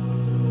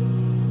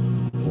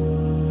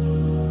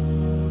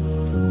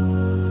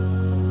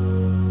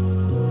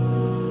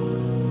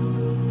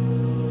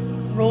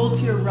 Roll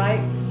to your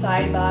right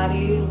side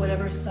body,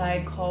 whatever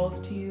side calls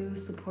to you,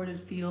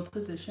 supported fetal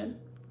position.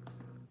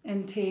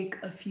 And take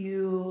a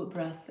few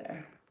breaths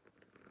there.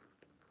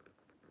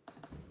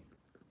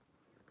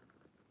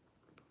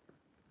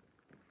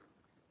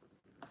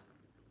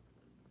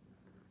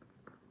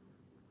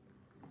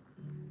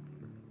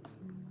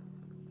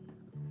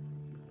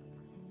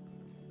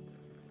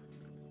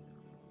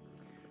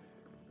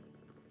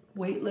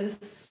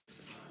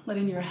 Weightless,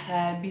 letting your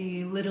head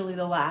be literally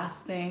the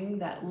last thing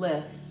that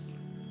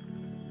lifts.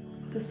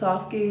 With a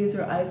soft gaze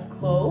or eyes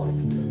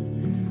closed,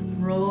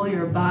 roll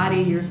your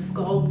body, your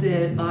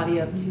sculpted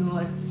body up to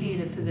a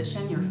seated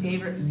position, your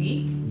favorite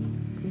seat.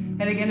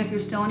 And again, if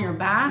you're still on your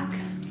back,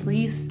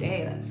 please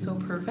stay. That's so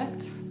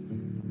perfect.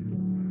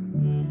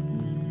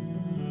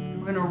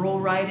 We're gonna roll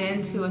right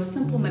into a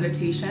simple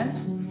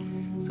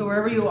meditation. So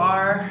wherever you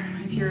are,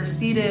 if you're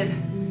seated,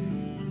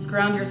 just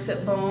ground your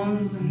sit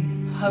bones and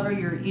hover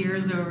your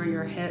ears over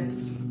your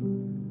hips.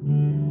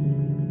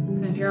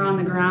 And if you're on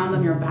the ground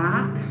on your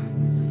back,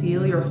 just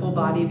feel your whole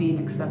body being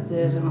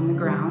accepted on the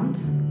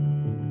ground.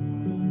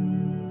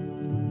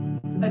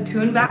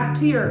 Attune back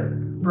to your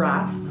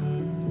breath.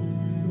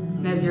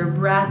 And as your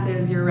breath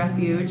is your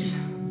refuge,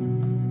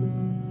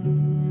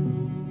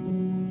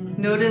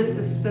 notice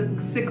the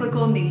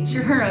cyclical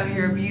nature of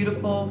your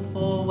beautiful,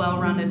 full,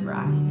 well-rounded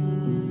breath.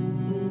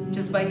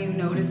 Just by you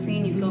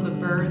noticing, you feel the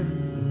birth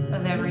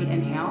of every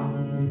inhale.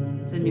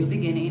 It's a new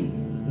beginning.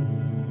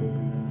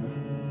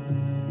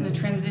 And a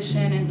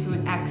transition into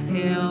an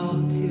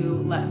exhale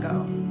to let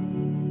go.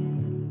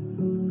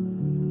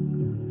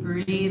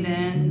 Breathe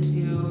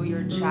into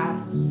your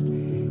chest,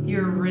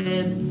 your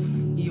ribs,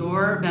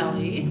 your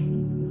belly.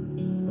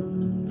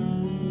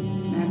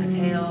 And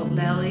exhale,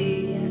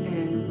 belly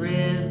and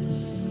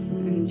ribs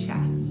and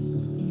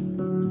chest.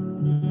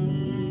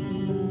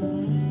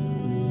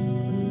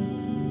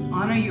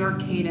 Honor your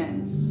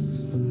cadence.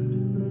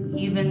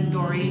 Even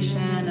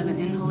duration of an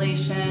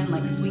inhalation,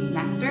 like sweet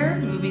nectar,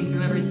 moving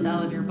through every cell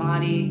of your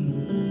body.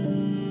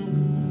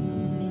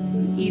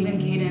 Even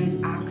cadence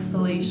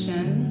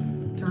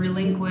exhalation, to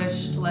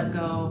relinquish, to let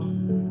go.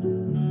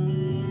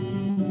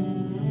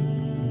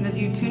 And as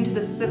you tune to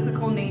the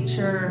cyclical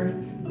nature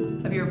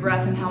of your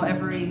breath and how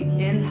every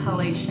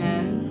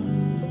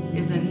inhalation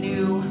is a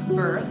new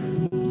birth,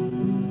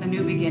 a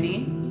new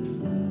beginning.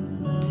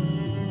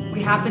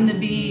 We happen to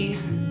be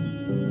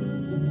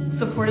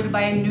supported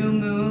by a new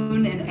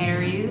moon in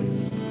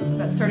Aries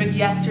that started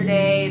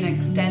yesterday and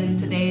extends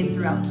today and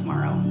throughout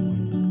tomorrow.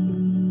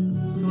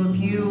 So if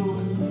you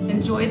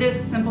enjoy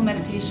this simple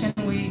meditation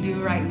we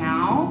do right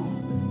now,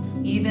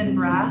 even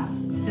breath,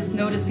 just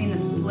noticing the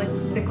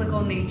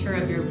cyclical nature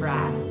of your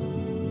breath,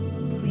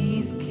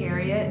 please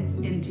carry it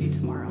into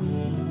tomorrow.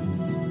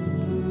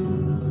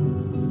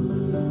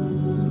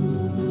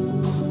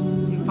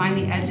 So you find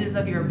the edges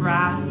of your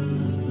breath.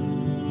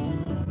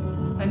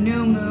 A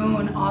new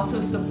moon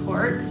also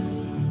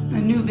supports a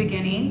new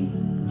beginning,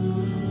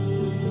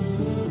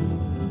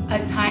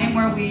 a time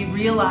where we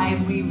realize,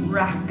 we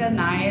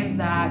recognize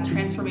that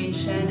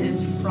transformation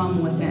is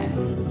from within.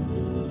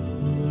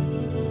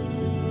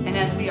 And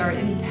as we are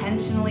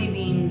intentionally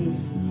being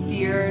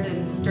steered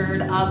and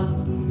stirred up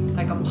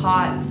like a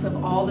pot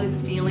of all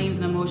these feelings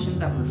and emotions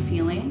that we're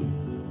feeling,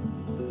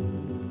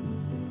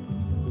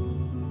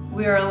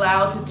 we are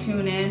allowed to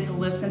tune in to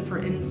listen for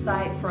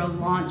insight, for a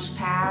launch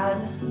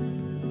pad,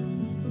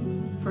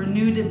 for a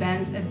new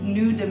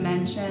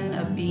dimension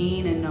of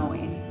being and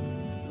knowing.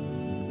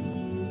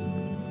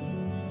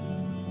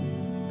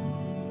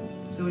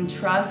 So in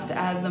trust,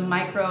 as the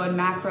micro and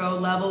macro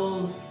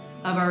levels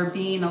of our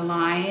being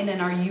align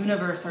and our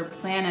universe, our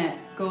planet,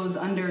 goes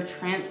under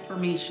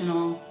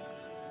transformational,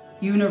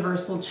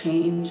 universal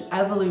change,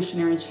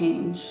 evolutionary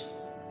change,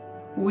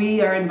 we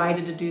are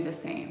invited to do the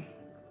same.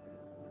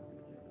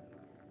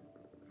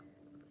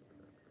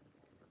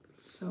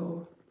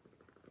 So,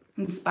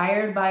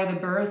 inspired by the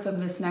birth of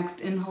this next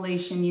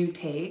inhalation you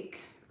take,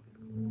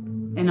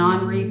 and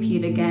on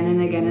repeat again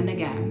and again and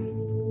again,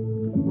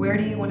 where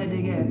do you want to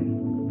dig in?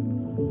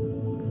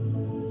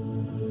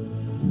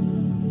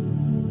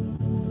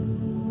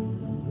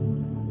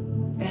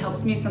 It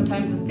helps me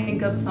sometimes to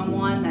think of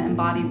someone that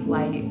embodies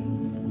light.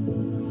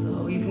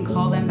 So you can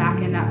call them back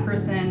in, that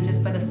person,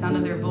 just by the sound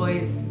of their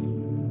voice.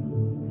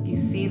 You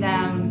see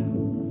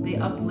them, they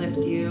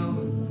uplift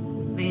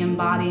you, they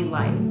embody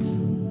light.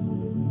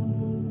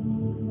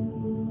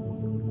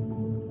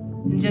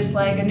 And just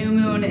like a new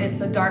moon,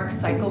 it's a dark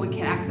cycle. We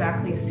can't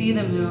exactly see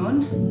the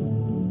moon.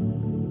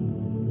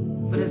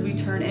 But as we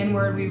turn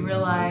inward, we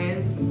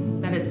realize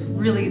that it's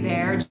really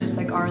there, just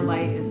like our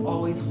light is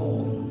always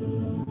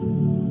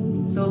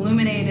whole. So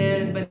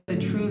illuminated by the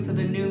truth of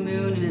a new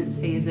moon and its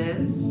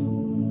phases,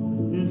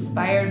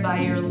 inspired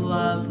by your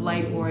love,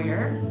 light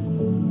warrior,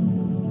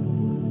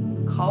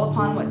 call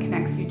upon what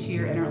connects you to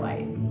your inner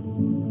light.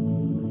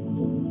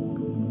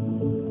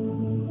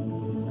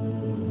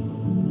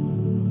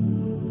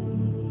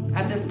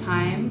 At this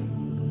time,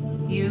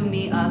 you,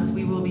 me, us,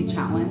 we will be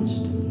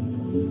challenged.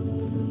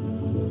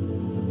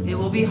 It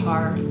will be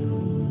hard.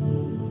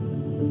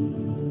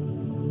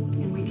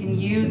 And we can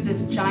use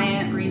this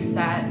giant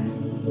reset,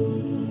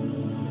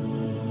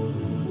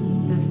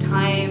 this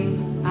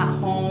time at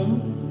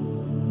home,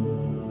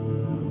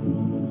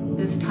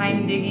 this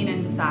time digging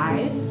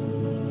inside,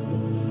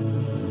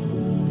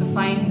 to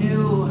find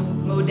new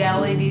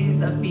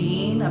modalities of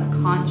being, of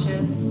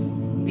conscious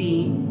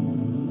being.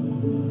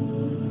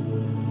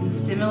 And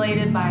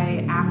stimulated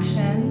by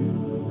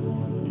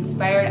action,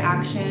 inspired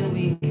action,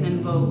 we can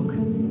invoke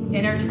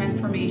inner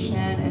transformation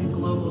and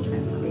global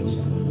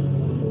transformation.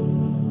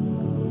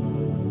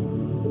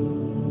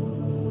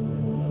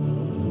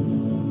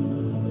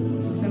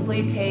 So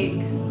simply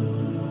take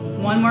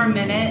one more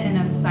minute in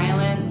a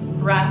silent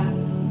breath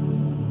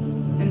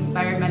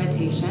inspired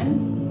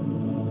meditation.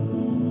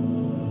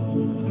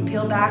 And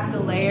peel back the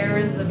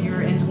layers of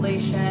your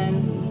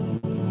inhalation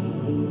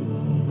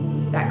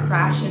that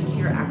crash into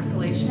your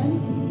exhalation.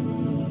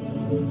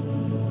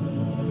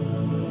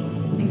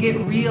 And get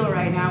real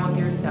right now with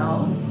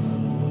yourself.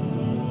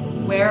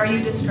 Where are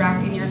you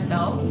distracting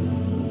yourself?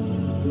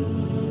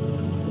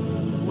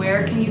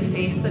 Where can you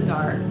face the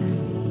dark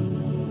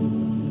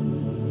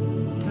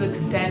to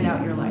extend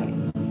out your light?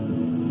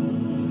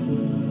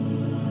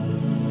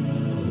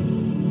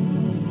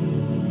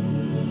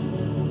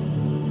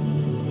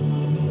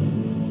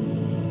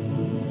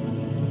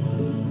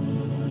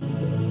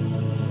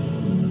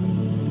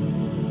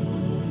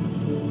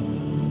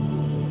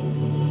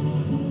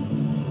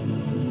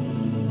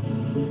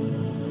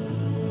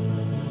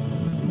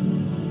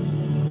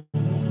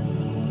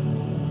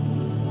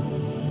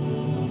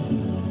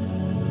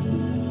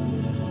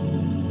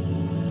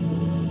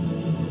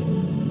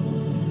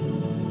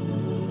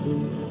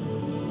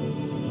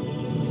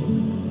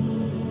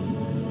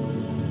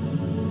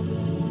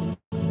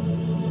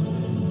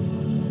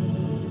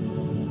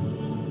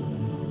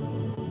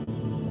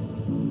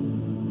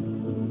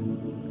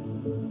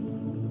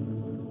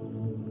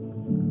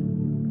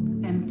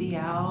 Empty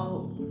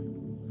out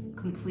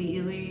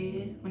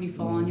completely when you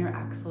fall on your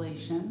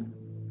exhalation.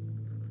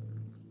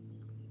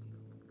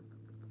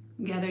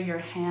 Gather your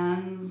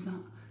hands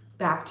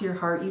back to your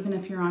heart, even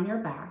if you're on your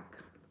back.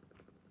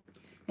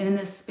 And in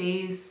this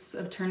space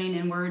of turning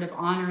inward, of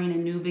honoring a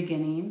new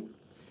beginning,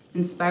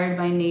 inspired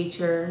by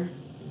nature,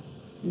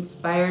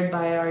 inspired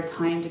by our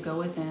time to go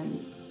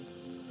within,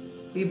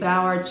 we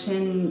bow our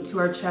chin to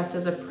our chest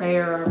as a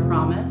prayer or a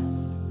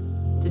promise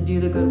to do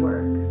the good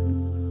work.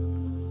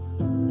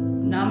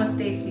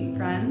 Namaste, sweet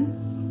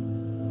friends.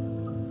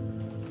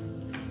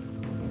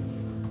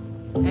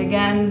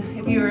 Again,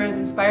 if you were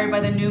inspired by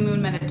the new moon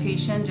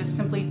meditation, just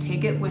simply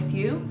take it with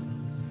you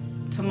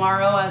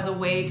tomorrow as a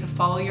way to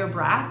follow your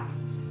breath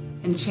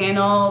and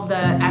channel the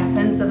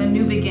essence of a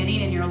new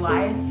beginning in your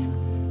life,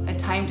 a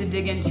time to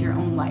dig into your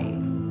own light.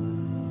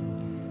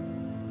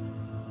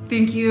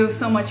 Thank you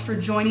so much for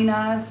joining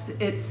us.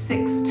 It's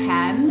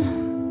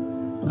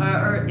 6:10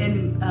 or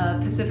in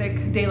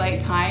Pacific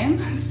Daylight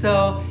Time.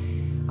 So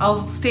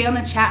I'll stay on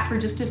the chat for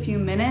just a few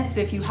minutes.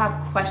 If you have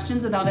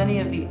questions about any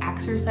of the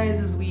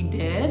exercises we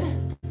did,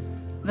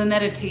 the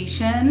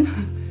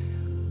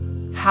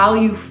meditation, how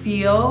you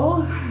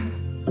feel,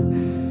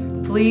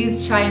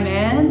 please chime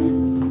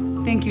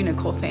in. Thank you,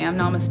 Nicole Pham.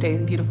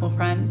 Namaste, beautiful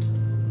friend.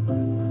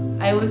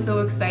 I was so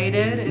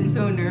excited and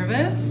so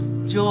nervous.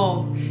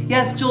 Joel,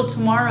 yes, Joel,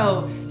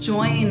 tomorrow,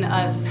 join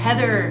us.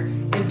 Heather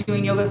is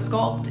doing yoga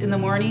sculpt in the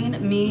morning,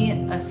 me,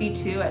 a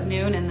C2 at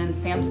noon, and then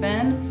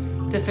Samson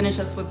to finish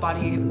us with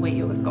body weight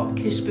yoga sculpt.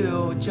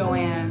 Kishbu,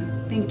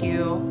 Joanne, thank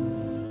you.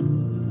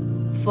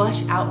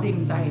 Flush out the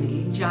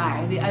anxiety.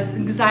 Jai, the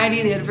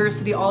anxiety, the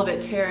adversity, all of it.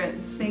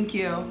 Terrence, thank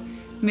you.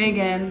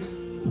 Megan,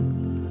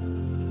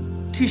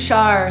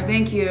 Tushar,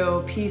 thank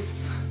you.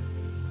 Peace.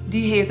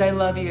 D. Hayes, I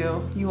love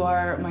you. You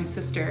are my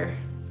sister.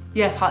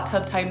 Yes, hot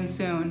tub time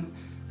soon.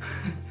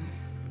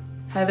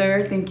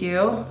 Heather, thank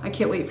you. I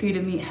can't wait for you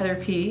to meet Heather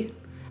P.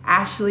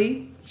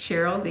 Ashley,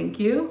 Cheryl, thank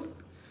you.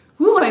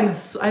 Ooh,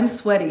 I'm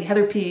sweaty.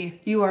 Heather P,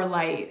 you are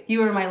light.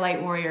 You are my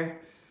light warrior.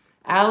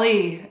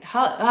 Allie,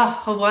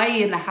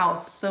 Hawaii in the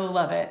house. So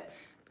love it.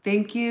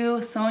 Thank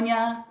you,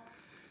 Sonia.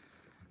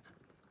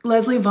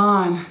 Leslie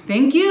Vaughn,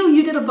 thank you.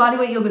 You did a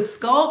bodyweight yoga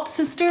sculpt,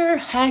 sister.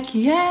 Heck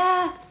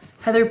yeah.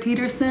 Heather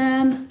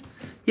Peterson.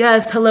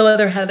 Yes, hello,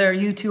 other Heather.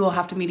 You two will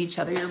have to meet each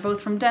other. You're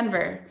both from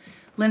Denver.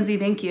 Lindsay,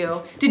 thank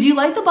you. Did you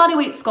like the body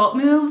weight sculpt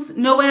moves?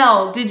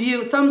 Noelle, did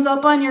you thumbs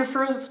up on your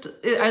first?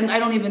 I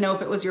don't even know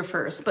if it was your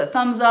first, but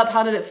thumbs up,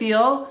 how did it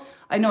feel?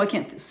 I know I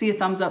can't see a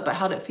thumbs up, but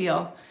how did it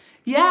feel?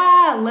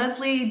 Yeah,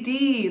 Leslie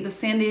D, the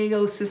San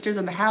Diego sisters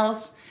in the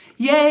house.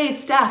 Yay,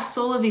 Steph,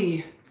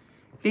 Solovey.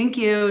 Thank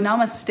you,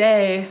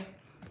 namaste.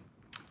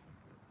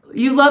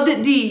 You loved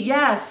it, D,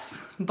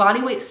 yes.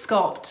 Body weight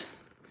sculpt.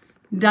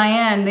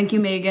 Diane, thank you,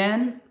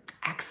 Megan.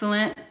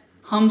 Excellent.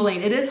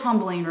 Humbling, it is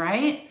humbling,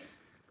 right?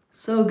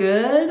 So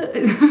good.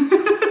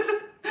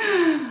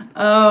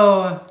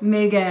 Oh,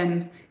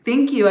 Megan,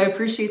 thank you. I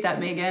appreciate that,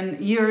 Megan.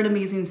 You're an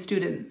amazing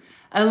student.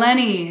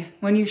 Eleni,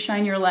 when you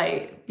shine your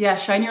light. Yeah,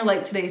 shine your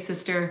light today,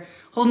 sister.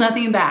 Hold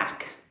nothing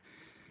back.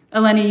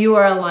 Eleni, you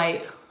are a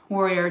light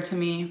warrior to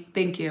me.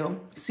 Thank you.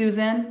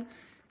 Susan,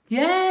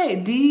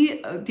 yay,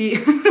 D.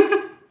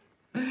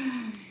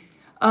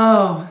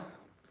 Oh,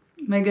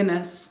 my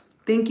goodness.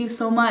 Thank you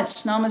so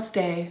much.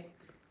 Namaste.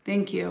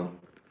 Thank you.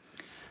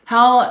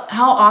 How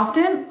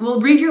often? Well,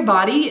 read your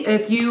body.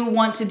 If you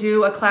want to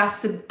do a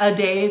class a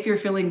day, if you're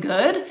feeling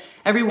good,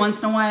 every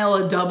once in a while,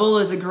 a double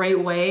is a great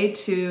way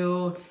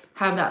to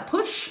have that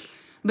push.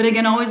 But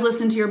again, always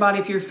listen to your body.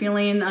 If you're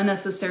feeling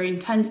unnecessary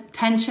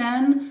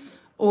tension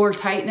or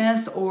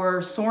tightness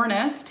or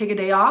soreness, take a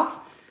day off.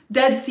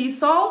 Dead sea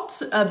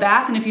salt, a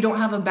bath. And if you don't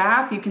have a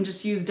bath, you can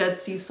just use dead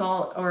sea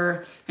salt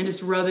and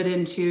just rub it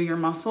into your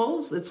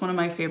muscles. It's one of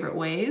my favorite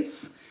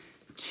ways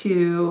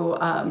to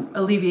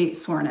alleviate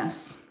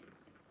soreness.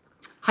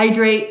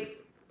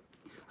 Hydrate,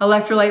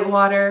 electrolyte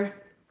water.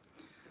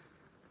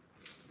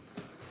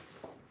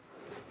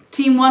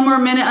 Team, one more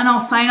minute and I'll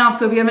sign off.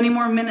 So if you have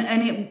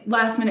any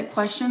last minute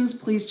questions,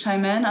 please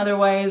chime in.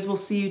 Otherwise, we'll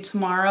see you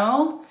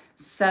tomorrow,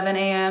 7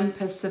 a.m.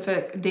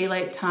 Pacific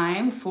Daylight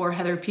Time for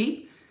Heather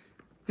P.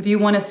 If you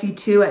want to see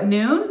 2 at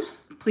noon,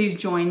 please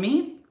join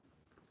me.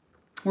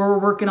 We're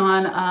working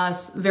on a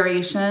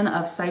variation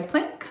of side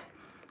plank.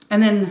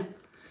 And then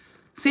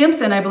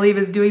Samson, I believe,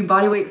 is doing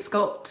body weight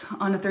sculpt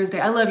on a Thursday.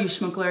 I love you,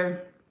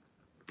 Schmuckler.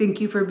 Thank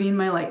you for being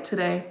my light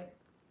today.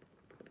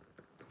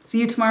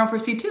 See you tomorrow for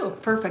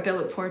C2. Perfect. I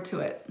look forward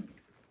to it.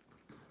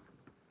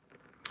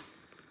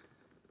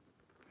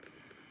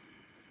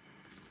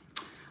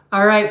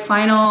 All right,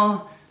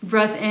 final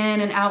breath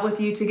in and out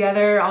with you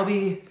together. I'll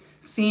be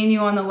seeing you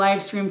on the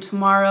live stream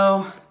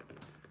tomorrow.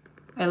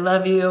 I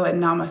love you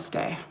and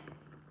namaste.